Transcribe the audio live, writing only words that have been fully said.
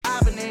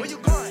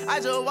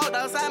just walked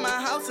outside my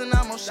house and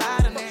I'm on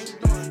shot a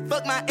nigga.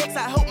 Fuck my ex,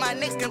 I hope my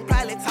next can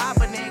probably top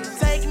a nigga.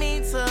 Take me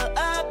to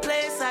a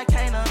place I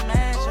can't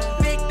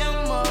imagine. Victim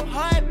of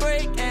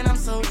heartbreak and I'm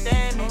so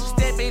damaged.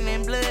 Stepping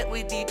in blood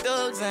with these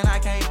thugs and I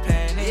can't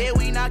panic. Yeah,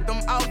 we knocked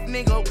them off,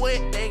 nigga,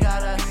 what they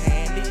got a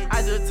handy.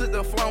 I just took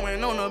the floor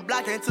and on the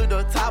block and took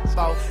the top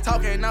off.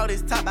 Talking all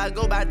this top, I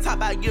go by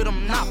top, I get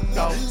them knocked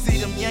off. See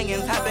them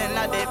youngins hopping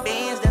out that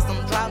Benz, that's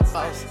them drop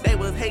offs. They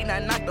was hating, I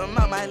knocked them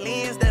out my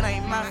lens, that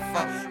ain't my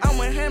fault. I'm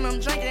with him, I'm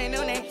drinking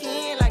on that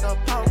hen like a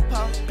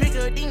pop-pop. Pick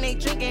a D, they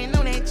drinking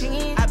on that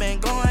gin. I been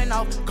going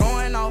off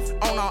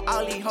on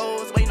all these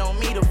hoes, waiting on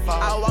me to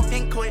fall. I walk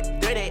in quick,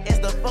 dirty as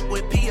the fuck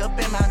with P up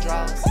in my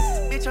drawers.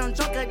 Bitch, I'm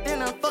drunker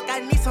than a fuck, I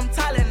need some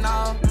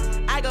Tylenol.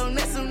 I go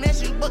next soon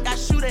as you book, I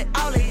shoot at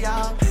all of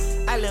y'all.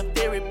 I left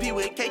therapy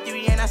with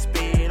K3 and I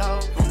spit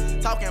off.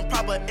 Talking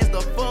proper as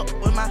the fuck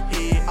with my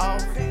head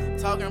off.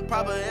 Talking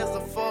proper as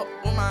the fuck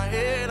with my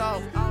head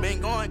off.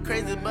 Been going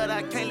crazy, but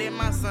I can't let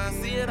my son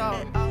see it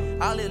all.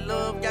 All this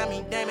love got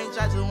me damaged,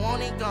 I just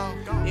want it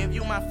gone. If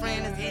you my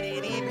friend, let's hit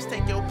it in, just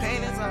take your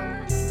panties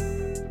off.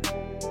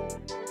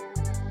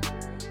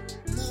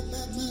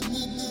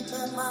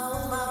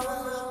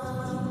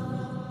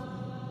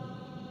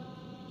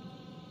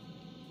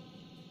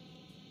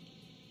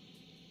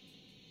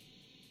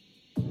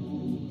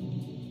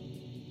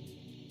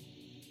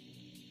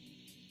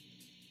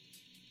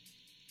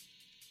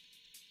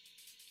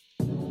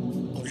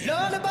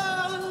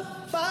 Lullaby,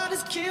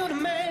 bodies killed a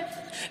man.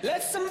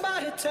 Let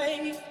somebody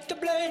take the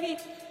blame.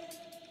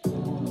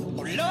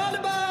 Oh,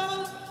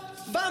 lullaby,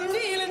 if I'm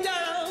kneeling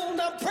down,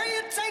 I pray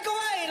you take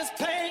away this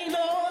pain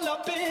all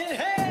up in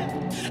here.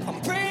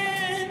 I'm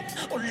praying,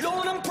 oh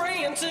Lord, I'm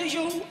praying to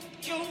you.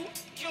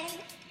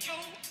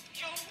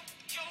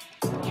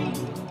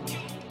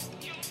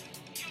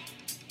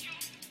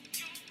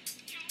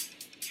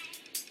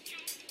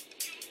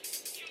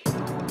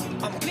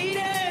 I'm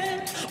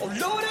pleading, oh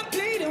Lord, I'm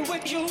pleading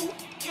with you.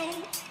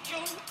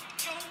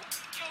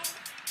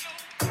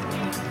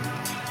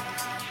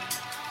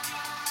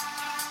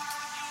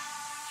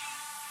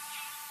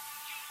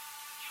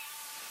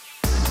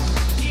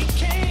 He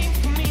came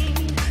for me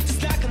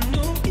just like I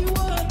knew he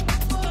would.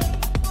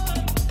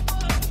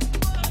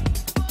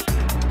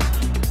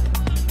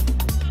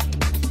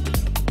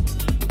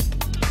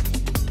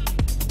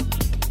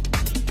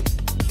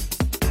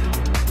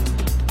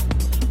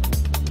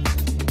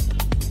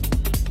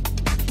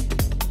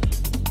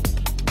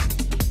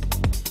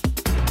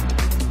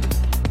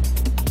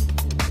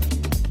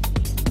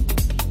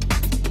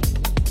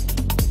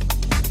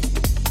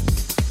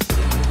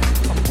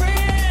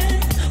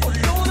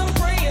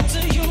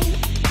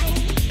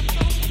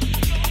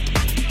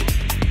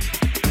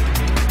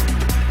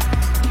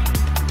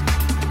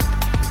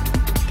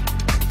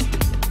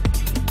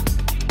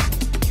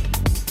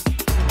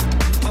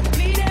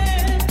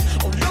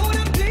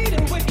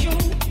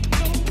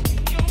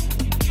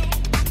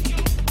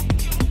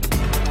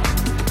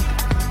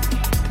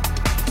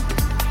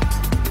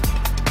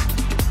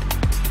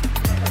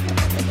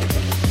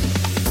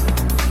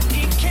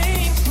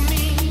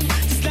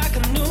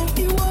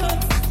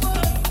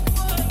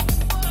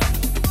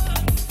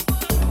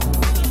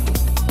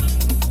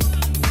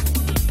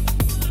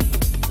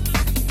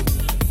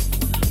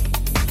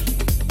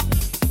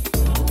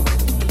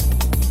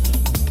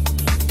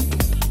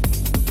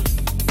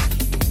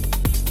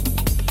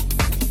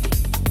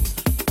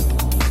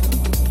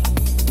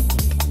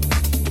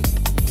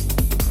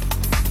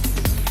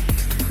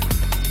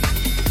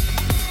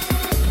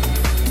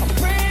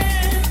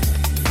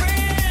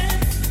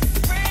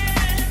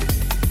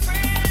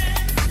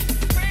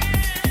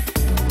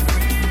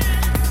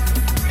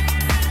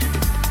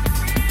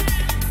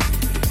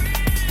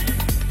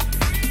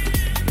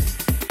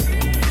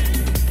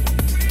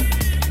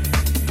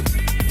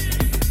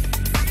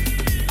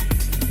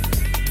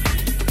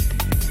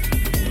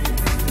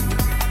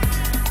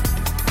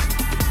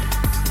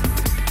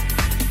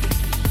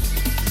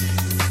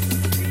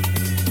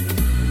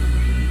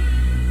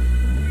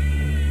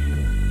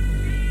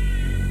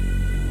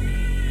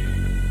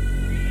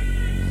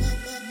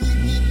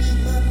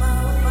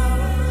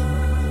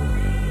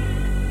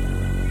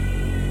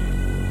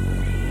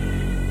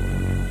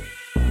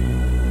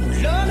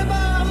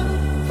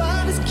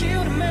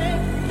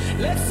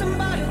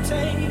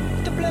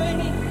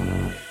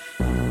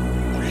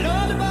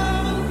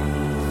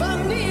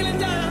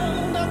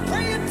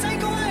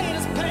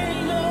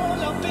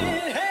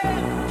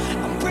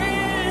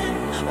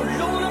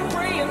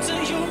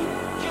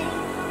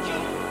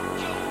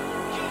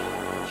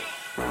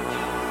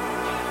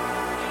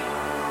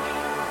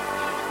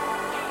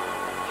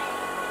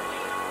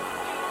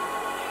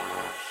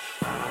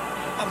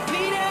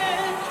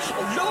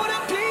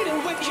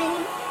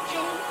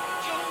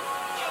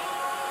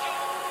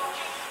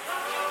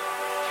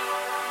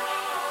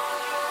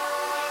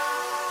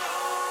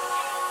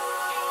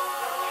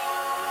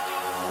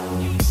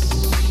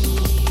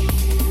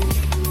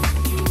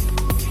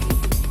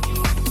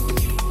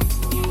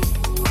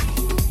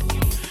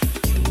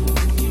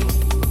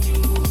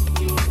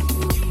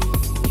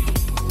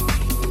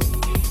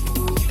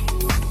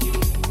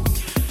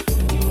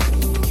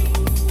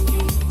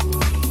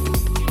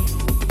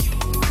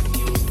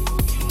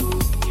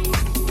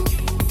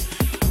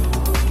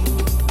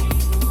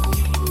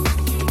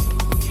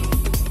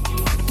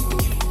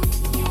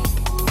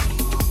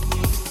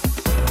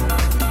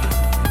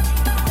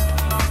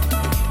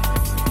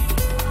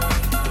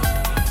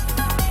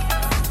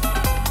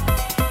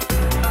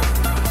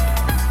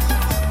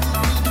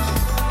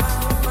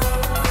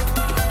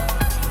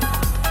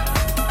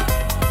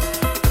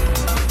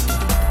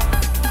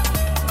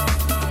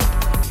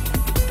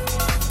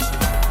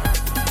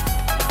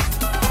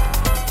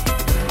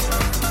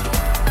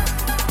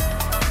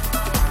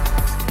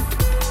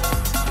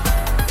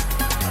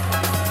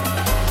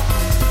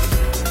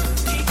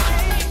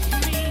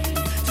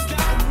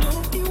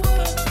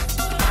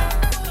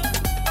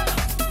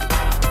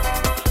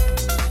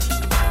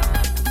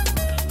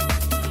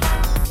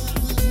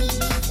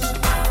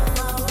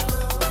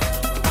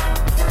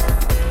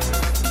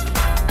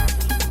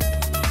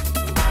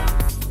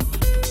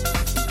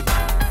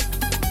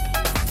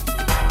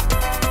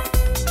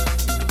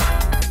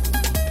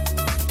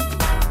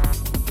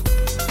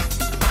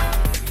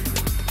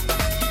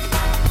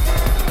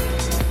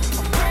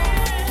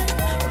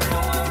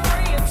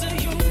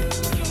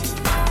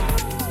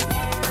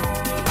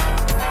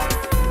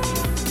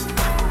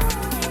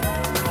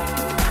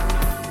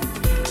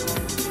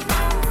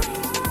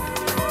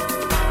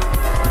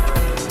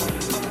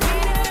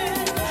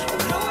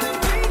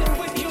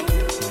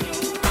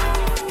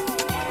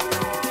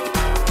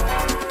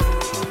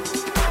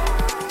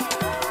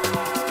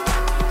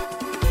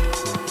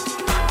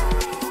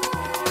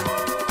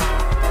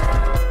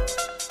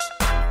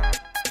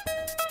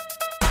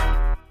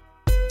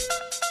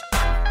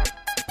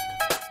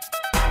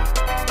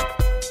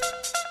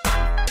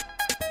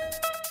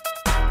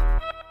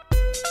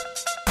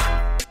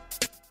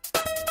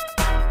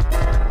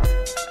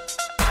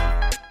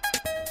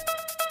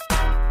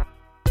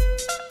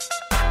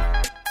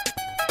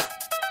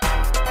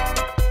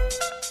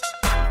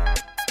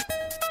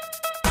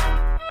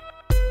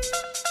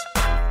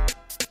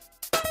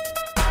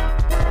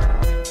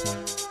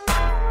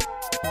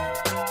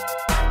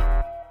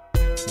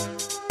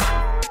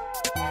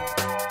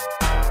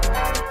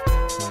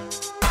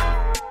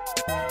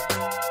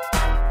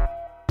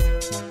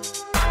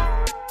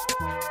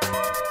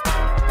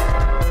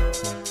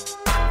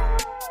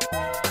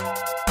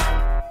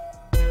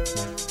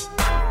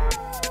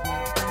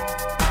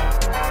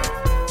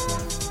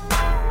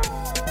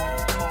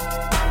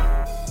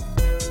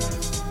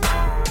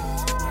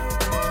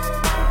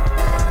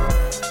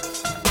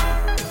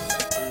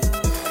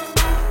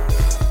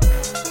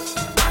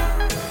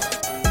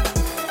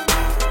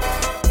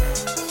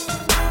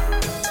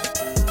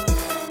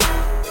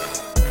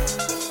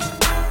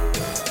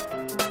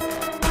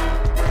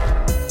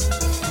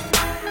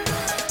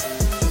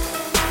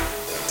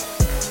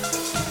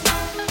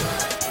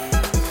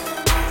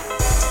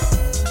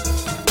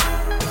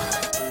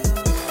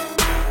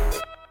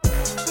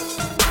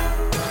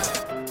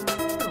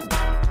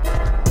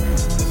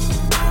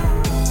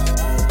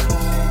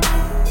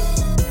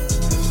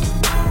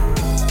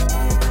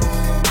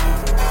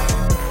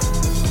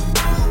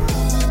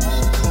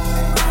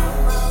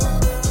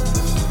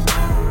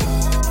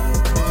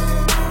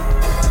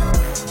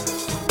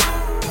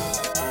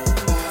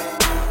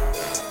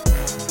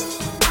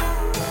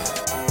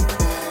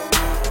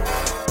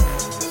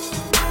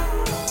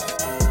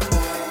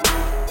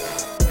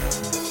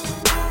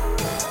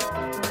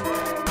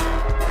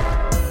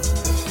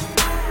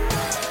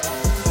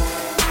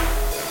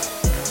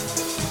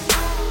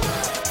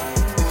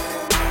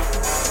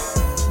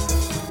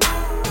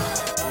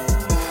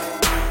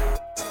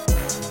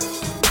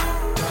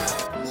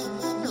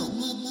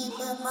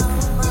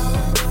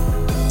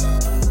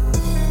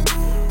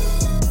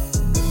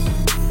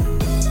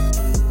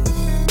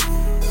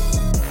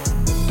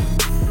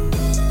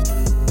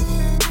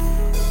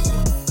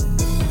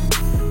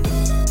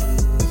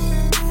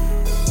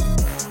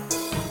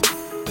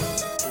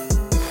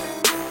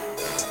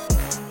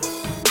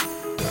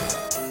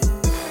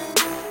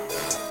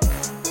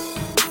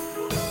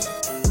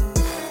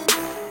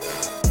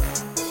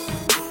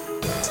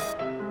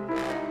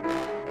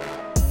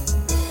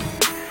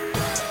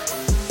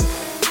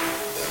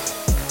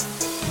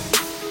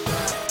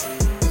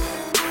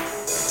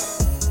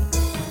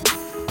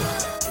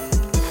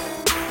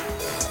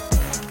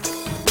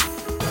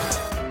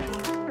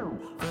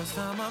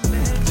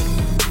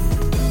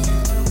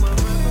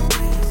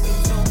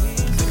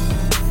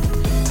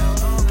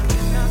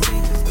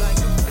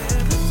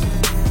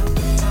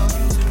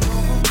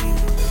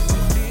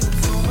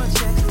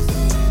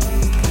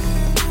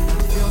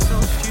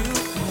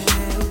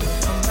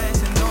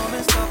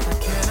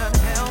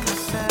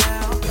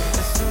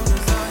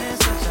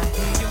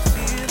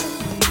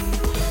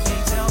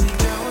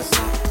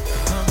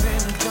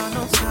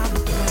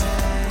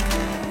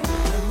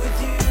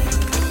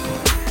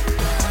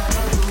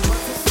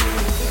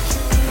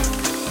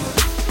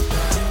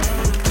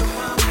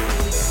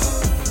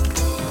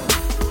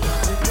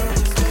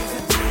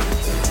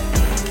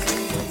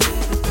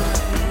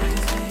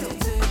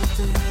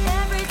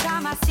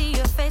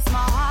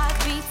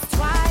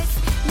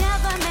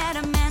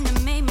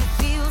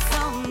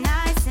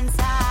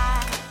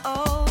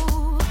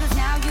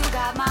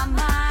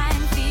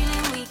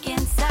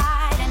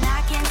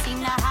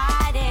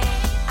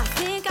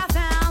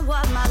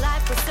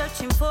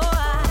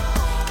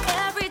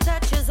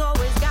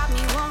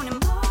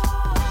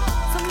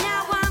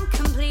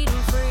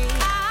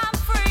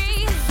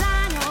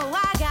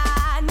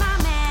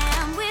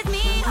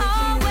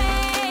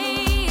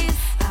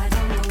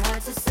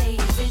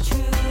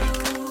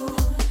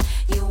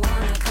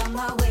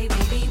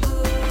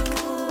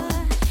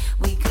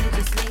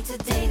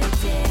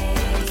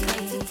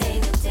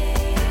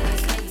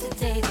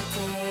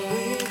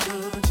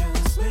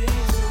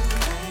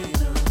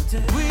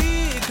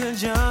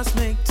 just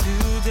make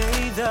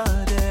today the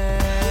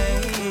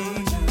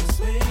day.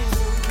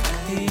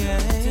 Yeah.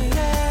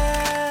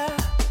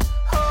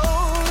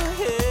 Oh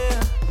yeah.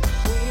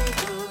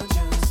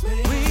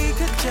 We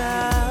could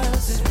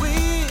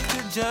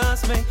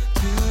just make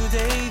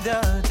today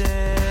the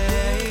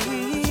day.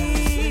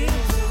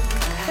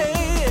 Hey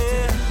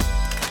yeah.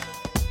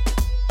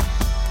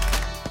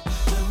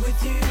 When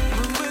with you,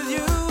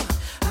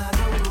 I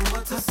don't know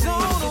what to say.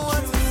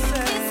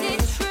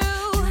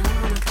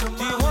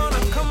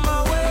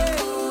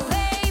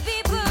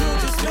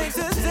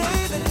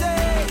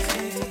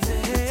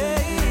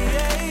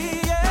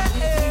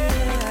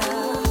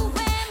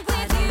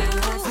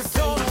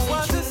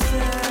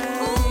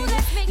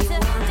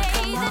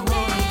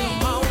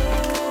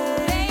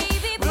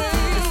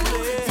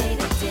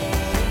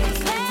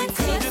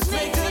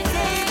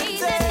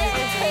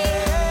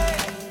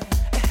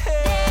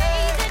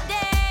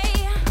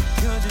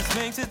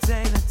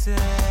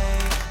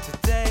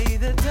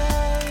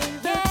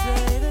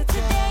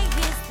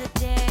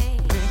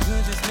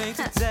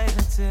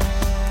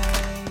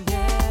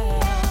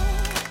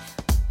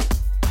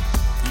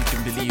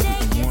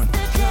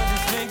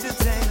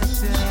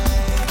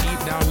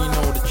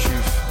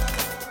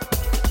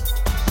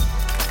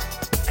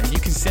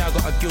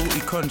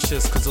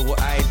 Conscious because of what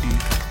I do,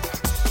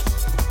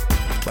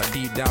 but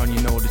deep down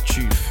you know the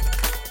truth.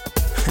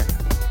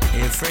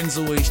 Yeah, friends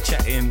always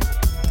chatting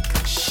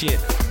shit.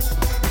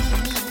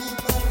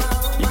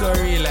 You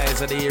gotta realize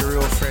that they're your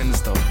real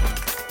friends though.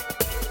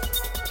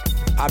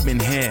 I've been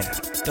here,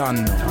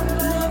 done though.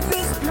 Love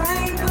is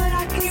blind, but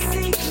I can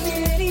see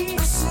clearly.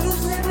 I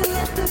should've never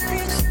let the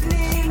bitch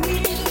play me.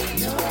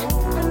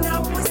 But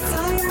now it's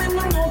time and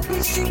I'm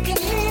hoping she can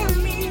hear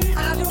me.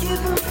 I don't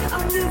give up,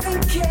 I'm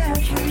living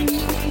carefree.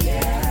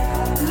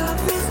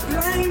 Love is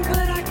blind,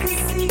 but I can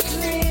see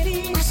clearly.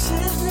 I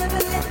should've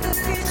never let the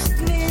bitch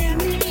play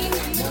me.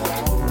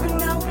 But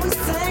now it's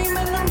time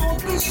and I'm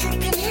hoping she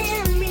can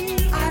hear me.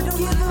 I don't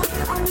give up,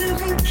 I'm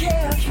living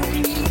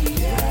carefree.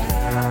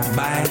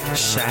 Bye,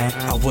 shy,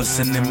 I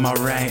wasn't in my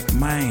right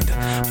mind.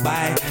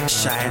 Bye,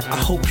 shy, I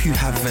hope you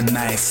have a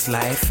nice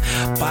life.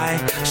 Bye,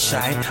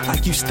 shy, I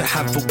used to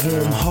have a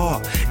warm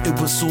heart. It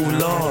was all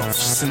love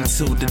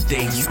until the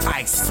day you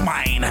iced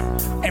mine.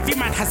 Every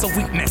man has a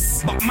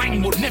weakness, but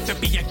mine would never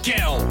be a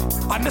girl.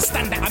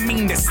 Understand that I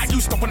mean this. I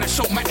used to wanna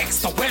show my ex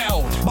the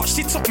world, but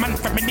she took man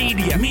from an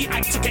idiot. Me,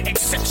 I took it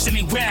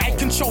exceptionally well. I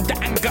controlled the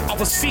anger I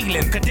was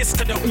feeling, cause this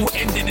could've all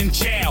ended in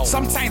jail.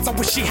 Sometimes I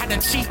wish she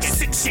hadn't cheated.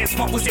 6 years,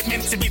 but was it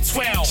meant to be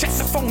 12? Check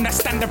the phone, that's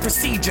standard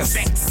procedure.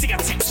 Sex, see a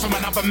text from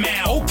another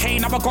male. Okay,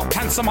 now I got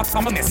plans on my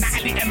tongue.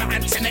 Natalie, Emma,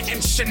 Antoinette,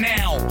 and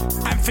Chanel.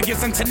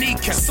 Amphibians and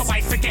Tanika, so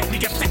I forget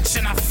the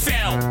affection I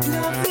felt.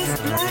 Love is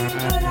blind,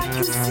 but I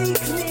can see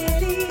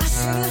clearly. I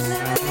should've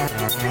never let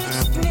the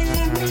bitch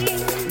play me.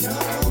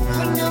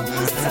 But now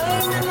it's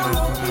time and I'm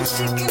hoping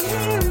she can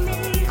hear me.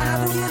 I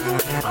don't give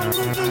up, I'm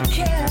living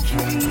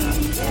carefree.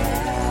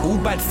 All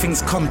bad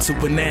things come to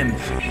an end.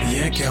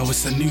 Yeah, girl,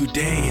 it's a new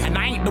day. And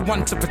I ain't the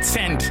one to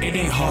pretend. It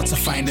ain't hard to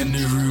find a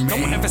new roommate.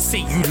 Don't ever say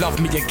you love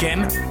me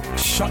again.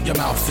 Shut your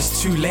mouth,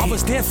 it's too late. I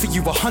was there for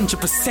you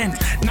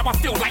 100%. Now I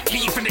feel like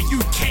leaving the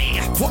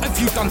UK. What have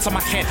you done to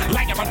my head?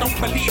 Liar, I don't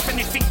believe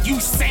anything you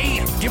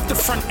say. Give the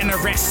front and the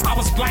rest. I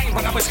was blind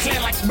when I was clear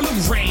like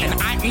Blu-ray. And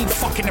I ain't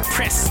fucking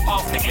impressed.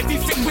 After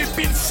everything we've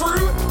been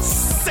through,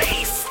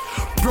 safe.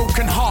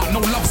 Broken heart, no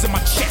love's in my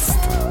chest.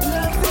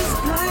 Love is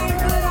blind,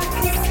 but I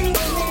can see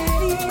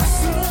clearly. I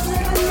should've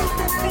never let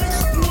the bitch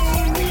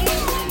play me.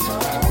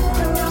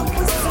 But now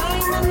it's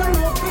time and I'm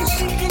hoping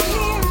she can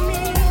hear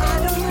me. I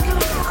don't give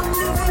up, I'm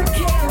living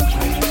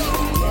carefree.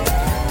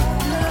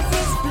 Love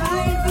is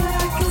blind, but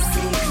I can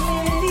see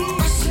clearly.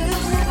 I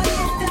should've never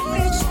let the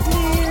bitch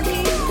play me.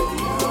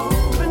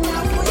 But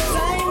now it's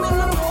time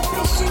and I'm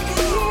hoping she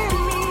can hear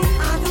me.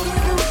 I don't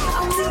give up,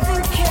 I'm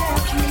living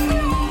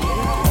carefree.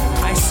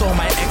 I saw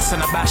my ex in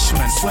a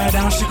bashment. Swear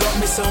down, she got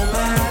me so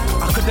mad.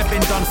 I could have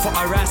been done for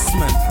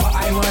harassment, but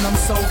I weren't, I'm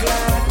so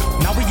glad.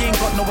 Now we ain't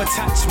got no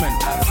attachment.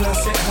 At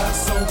first it hurt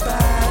so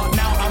bad, but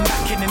now I'm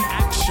back in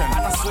action.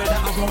 And I swear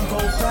that I won't go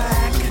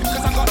back.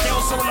 Cause I got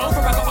girls all over,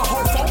 I got a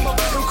whole phone book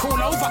I can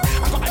call over.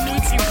 I got a new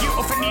team,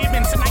 beautiful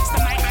evening. Tonight's the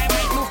night I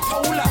might move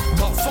polar.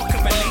 But fuck a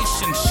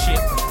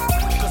relationship.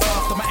 Cause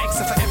after my ex,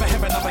 if I ever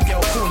have another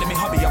girl calling me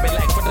hubby, I'll be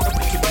like, what are the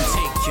wicked been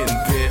taking,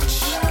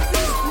 bitch?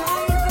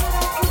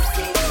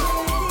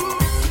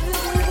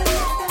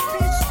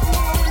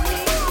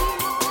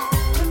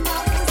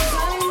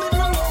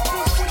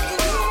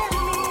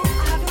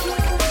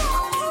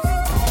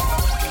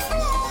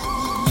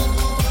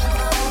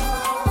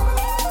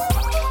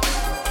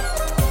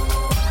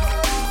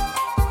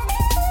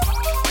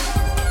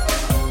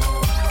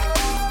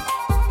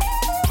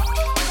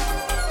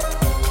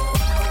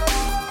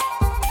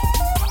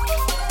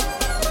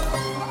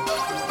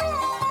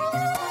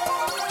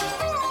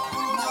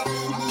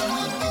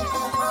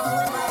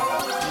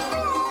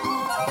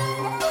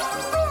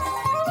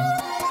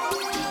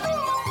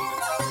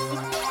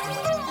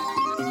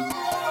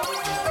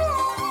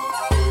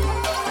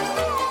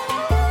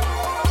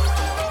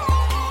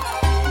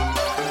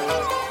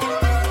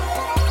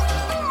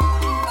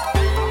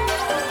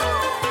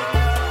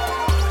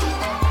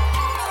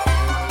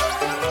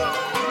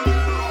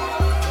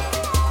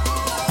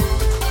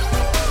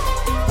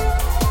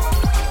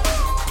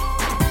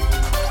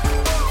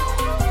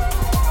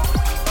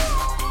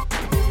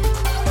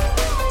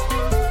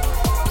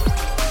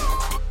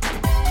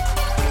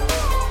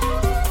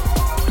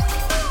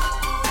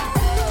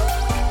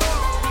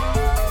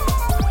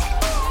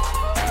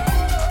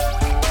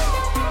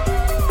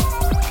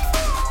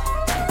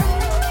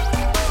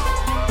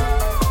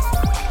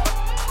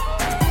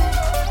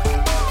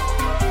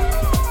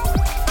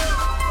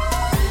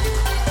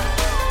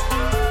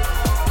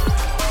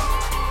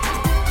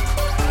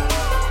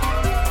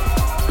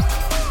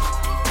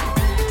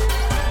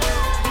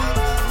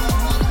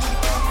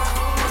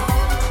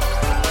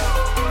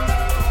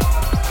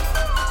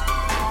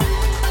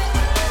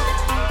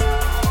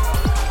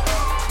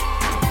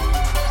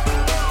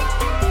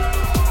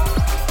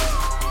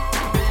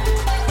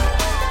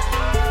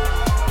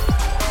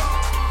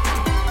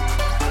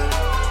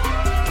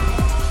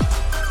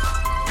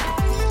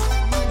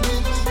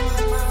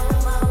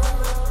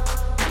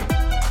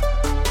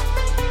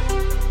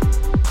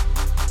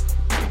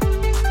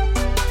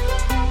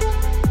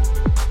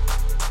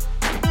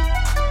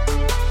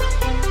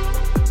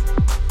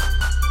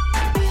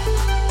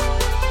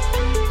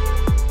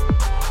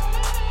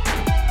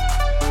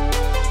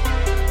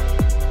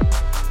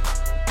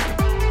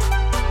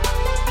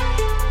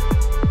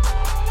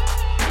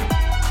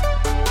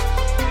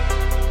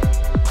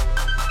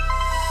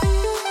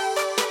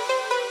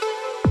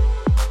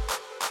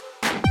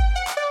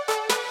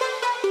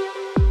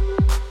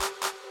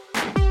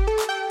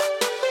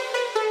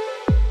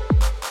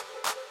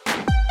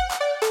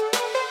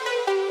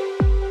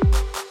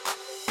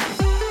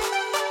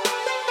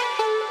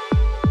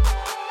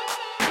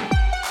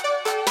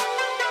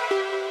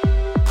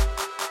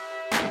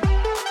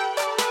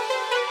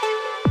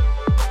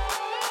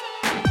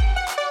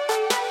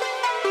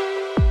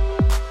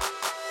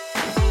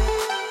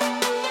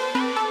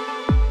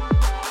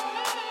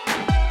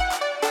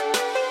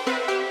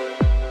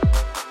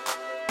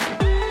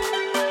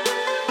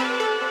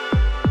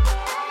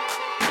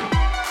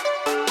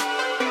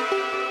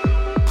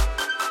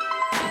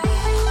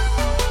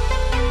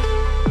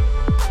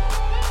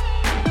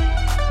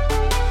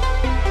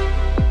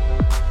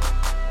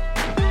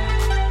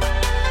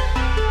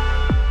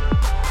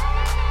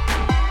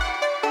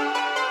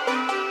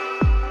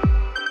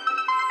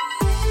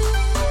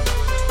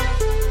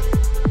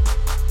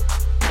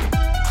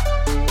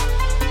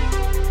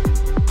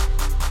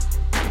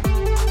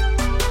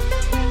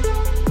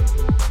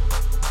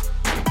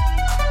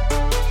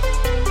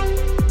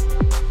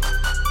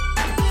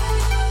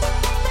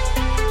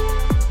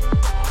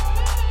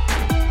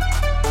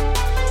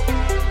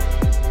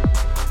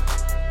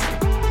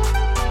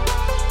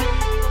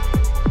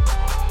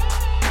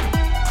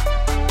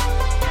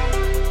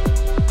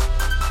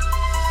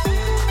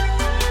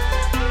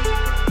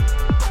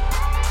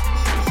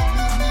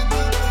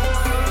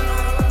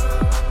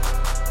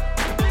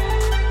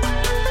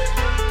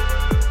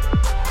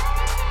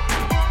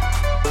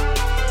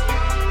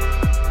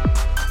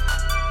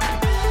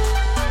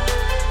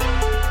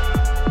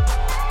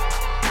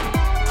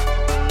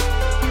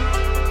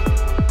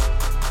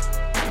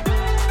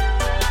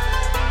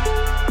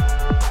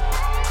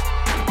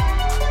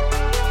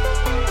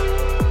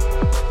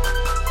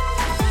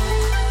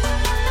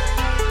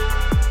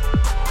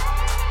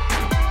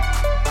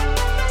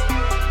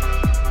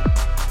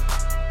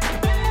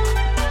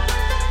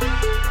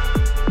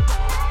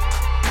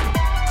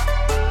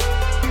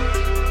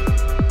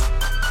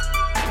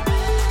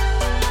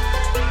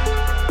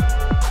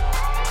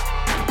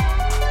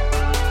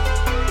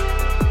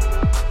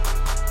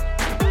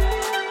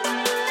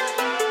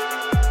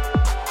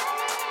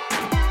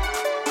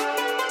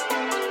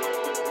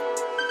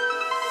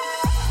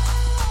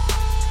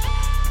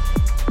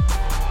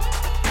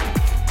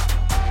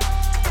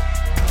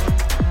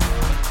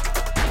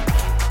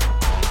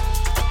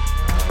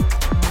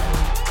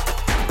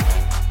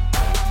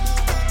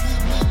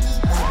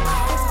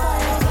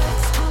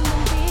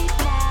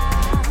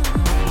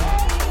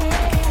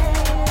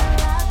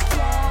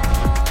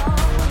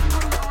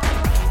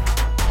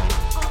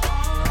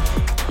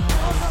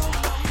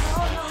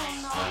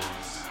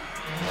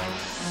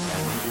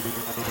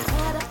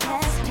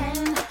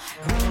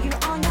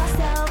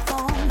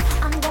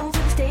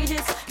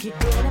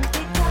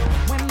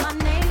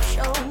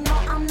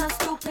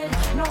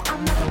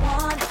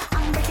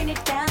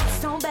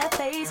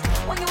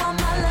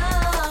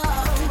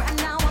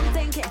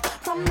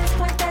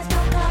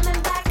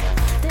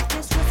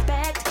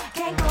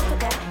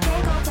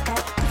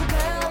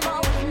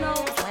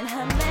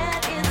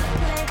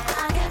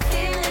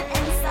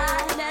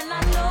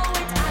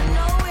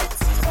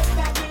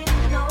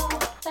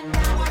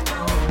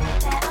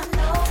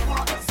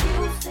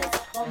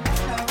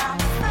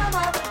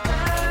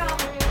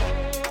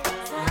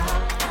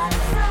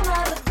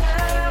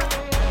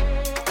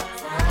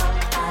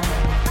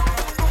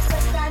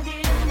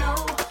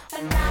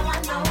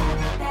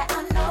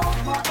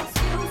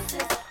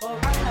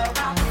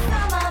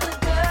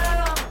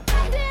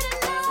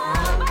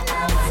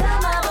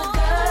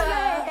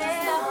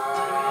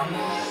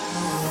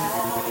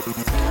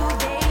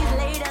 days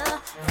later,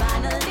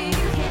 finally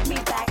you hit me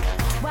back.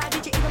 Why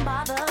did you even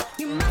bother?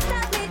 You must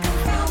have me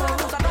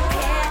confused. I don't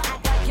care,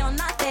 act like you're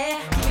not there.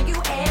 Giving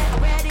you air,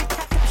 already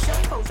packed up your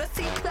clothes. Let's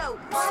see clothes.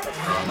 Boy,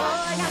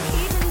 I'm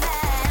keeping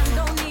that.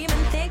 Don't even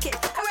think it.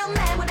 A real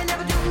man would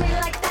never do me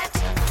like that.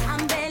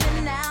 I'm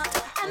bailing out.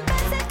 I'm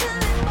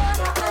basically bored.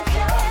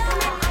 Tell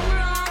me I'm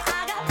wrong.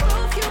 I got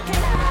proof you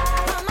can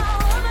hide. From my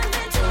own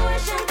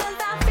intuition, 'cause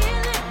I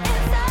feel it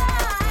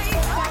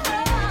inside. I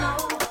didn't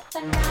know,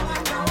 but now I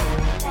know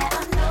that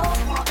I'm no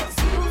more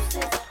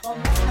excuses for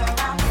messing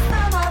around with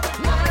some other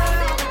girl.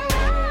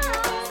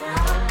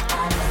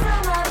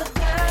 Some other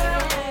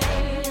girl.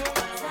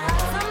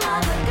 Some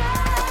other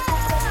girl.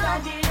 I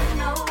didn't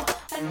know,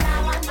 but now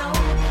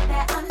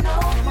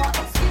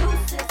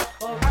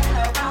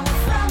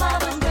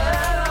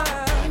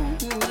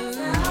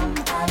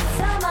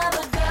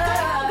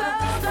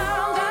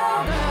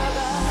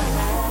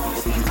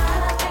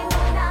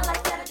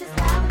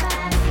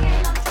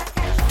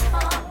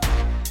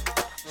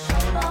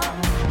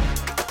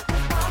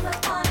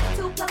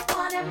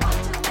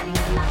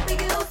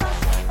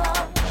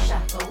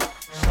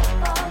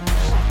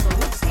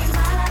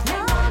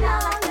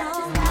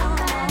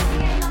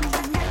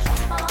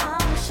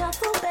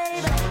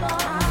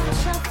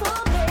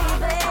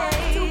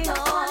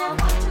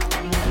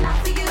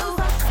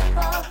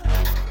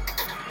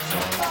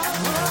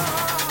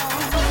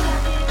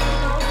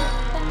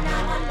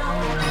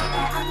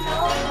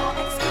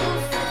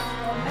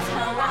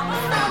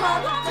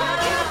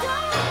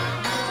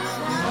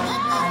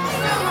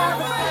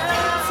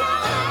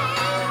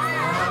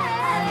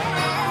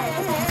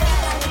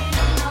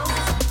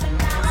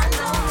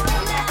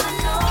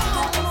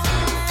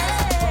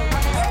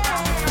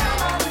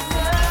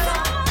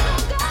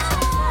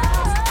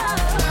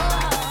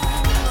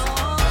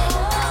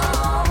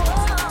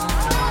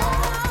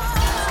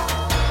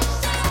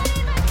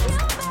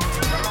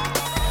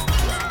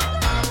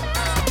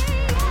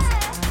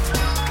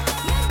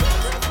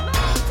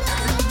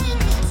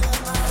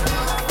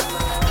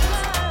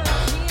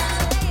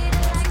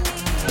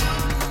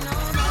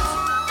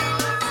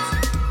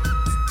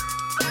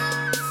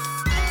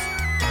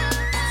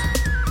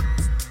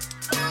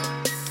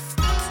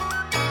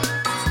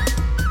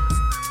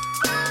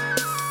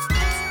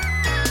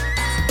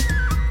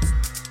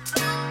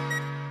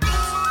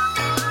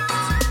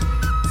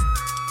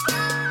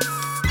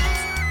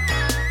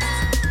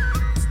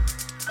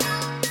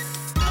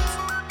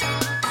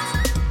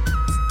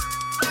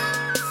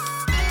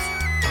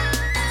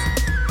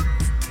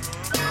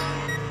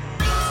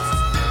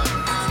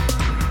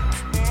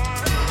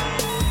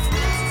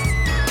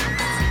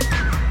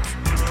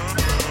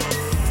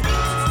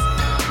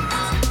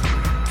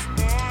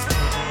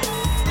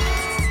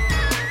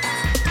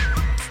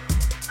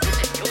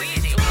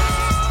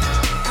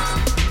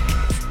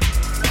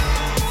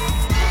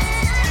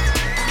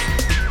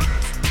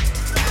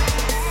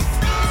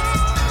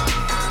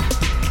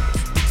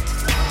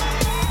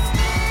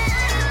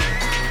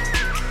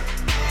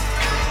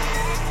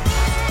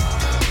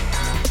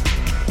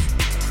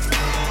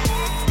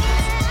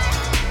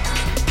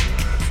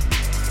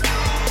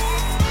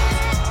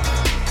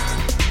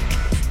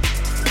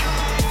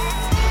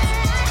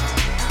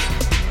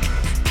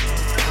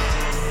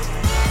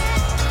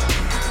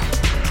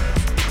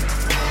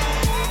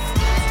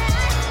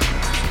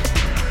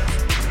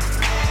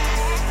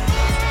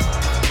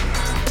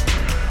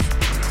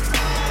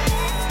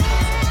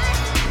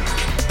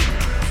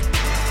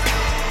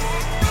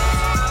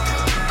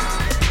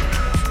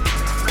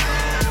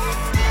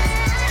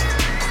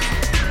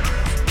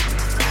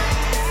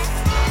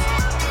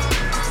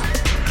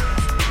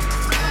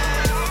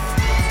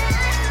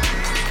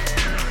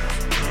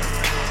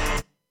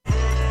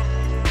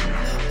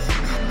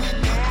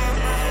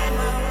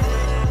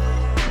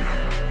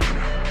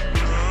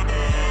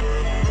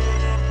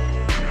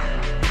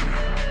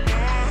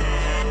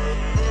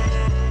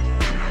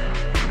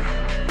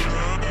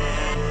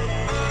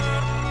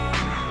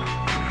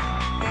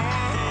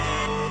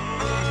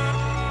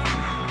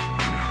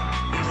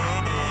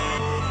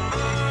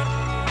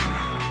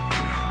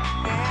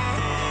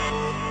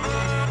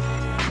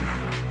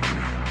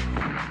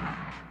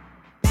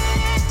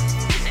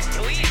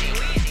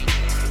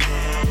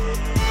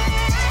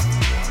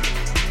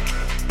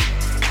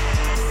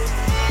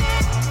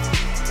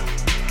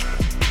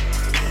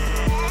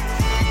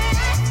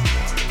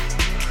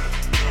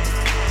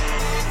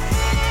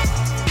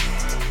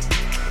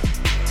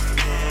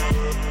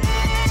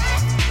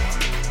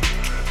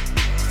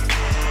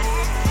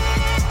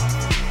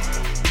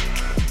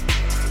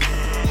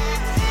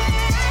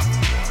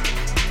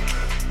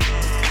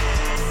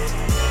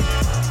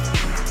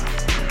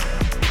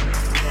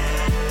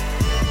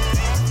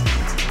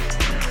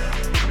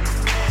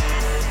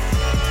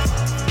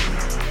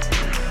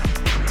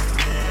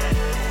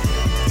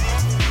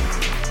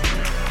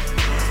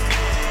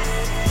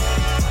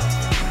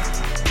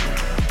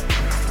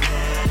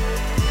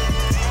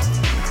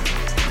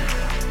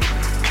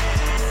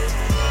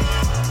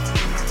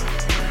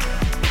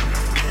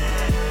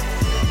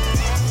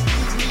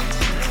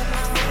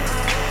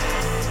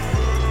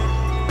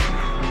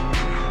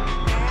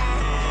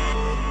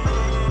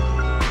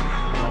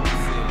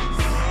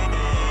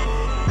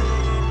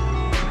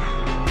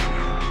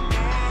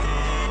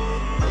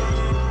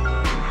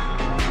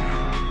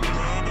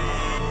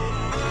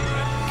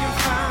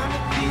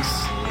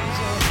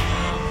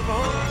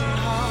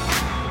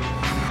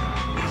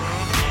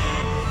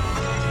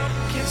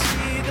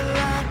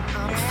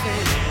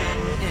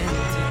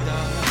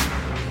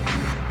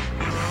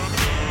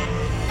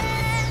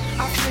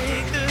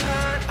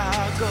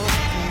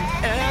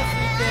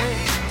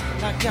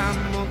like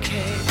I'm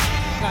okay,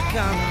 like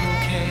I'm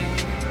okay.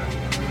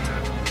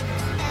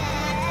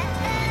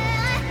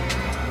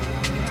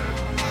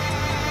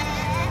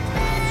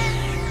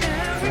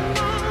 Every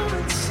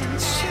moment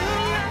since you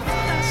left,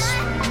 that's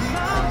when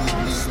my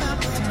heart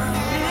stopped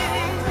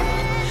turning.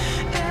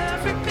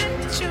 Every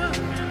picture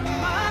in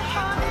my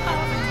heart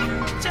of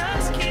you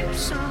just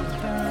keeps on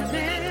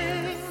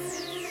burning.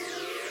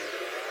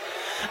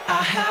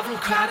 I haven't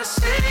cried a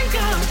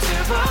single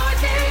tear all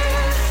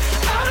year.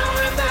 I don't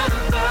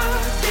remember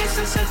this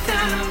in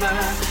September.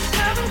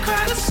 Haven't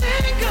cried a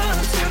single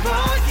tear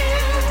all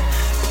year.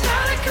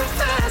 Gotta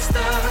confess,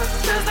 though,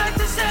 feels like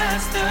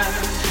disaster,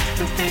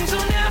 and things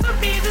will never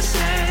be the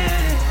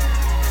same.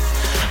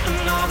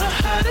 And all the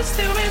hurt it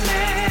still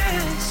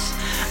remains.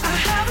 I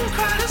haven't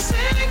cried a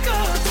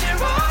single tear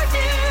all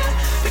year.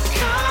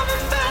 Become a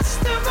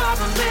master of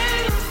a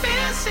million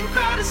fears and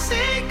cried a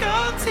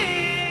single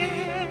tear.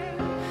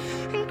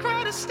 And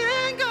cried a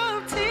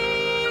single tear.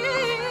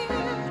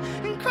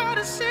 And cried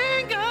a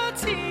single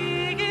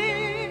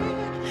tear.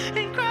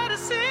 And cried a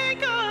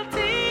single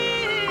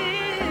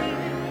tear.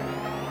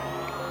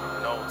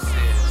 No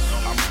tears.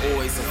 I'm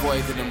always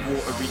avoiding them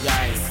watery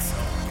eyes.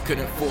 You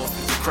couldn't force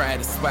me to cry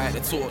despite the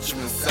torture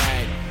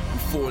inside. We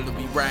fall and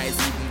we rise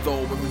even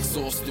though we're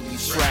exhausted we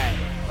try.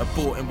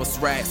 Aborting what's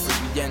right so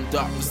we end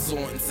up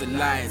resorting to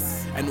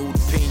lies. And all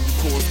the pain you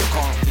caused I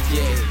can't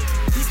forget it.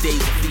 These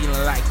days I'm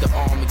feeling like the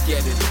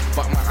Armageddon,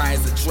 but my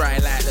eyes are dry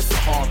like the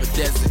Sahara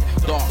Desert.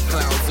 Dark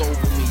clouds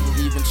over me,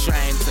 even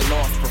trying to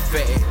last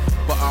prophetic.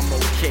 But I'm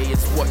okay,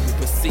 it's what you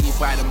perceive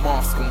by the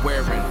mask I'm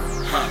wearing.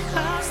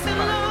 Lost in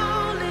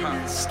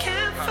loneliness,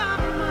 can't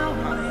find my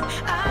way.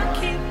 I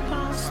keep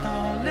on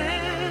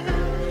stalling.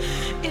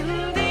 In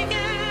the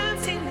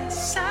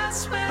emptiness, I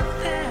swear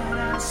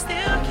that I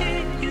still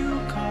hear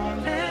you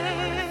calling.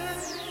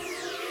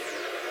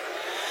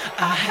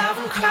 I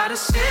haven't cried a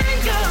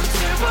single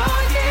tear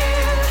all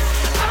year.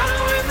 I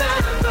don't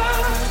remember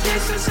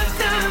this in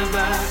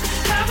September.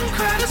 Haven't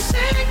cried a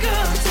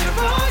single tear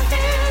all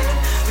year.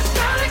 But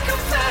gotta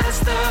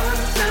confess, though,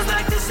 feels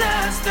like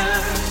disaster,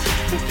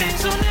 and things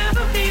will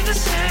never be the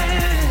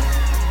same.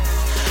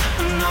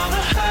 And all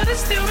the hurt it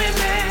still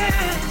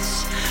remains.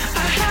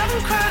 I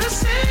haven't cried a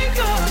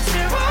single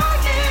tear all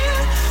year.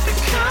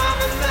 Become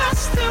a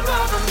master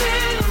of a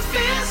million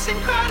fears and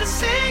cried a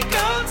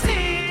single tear.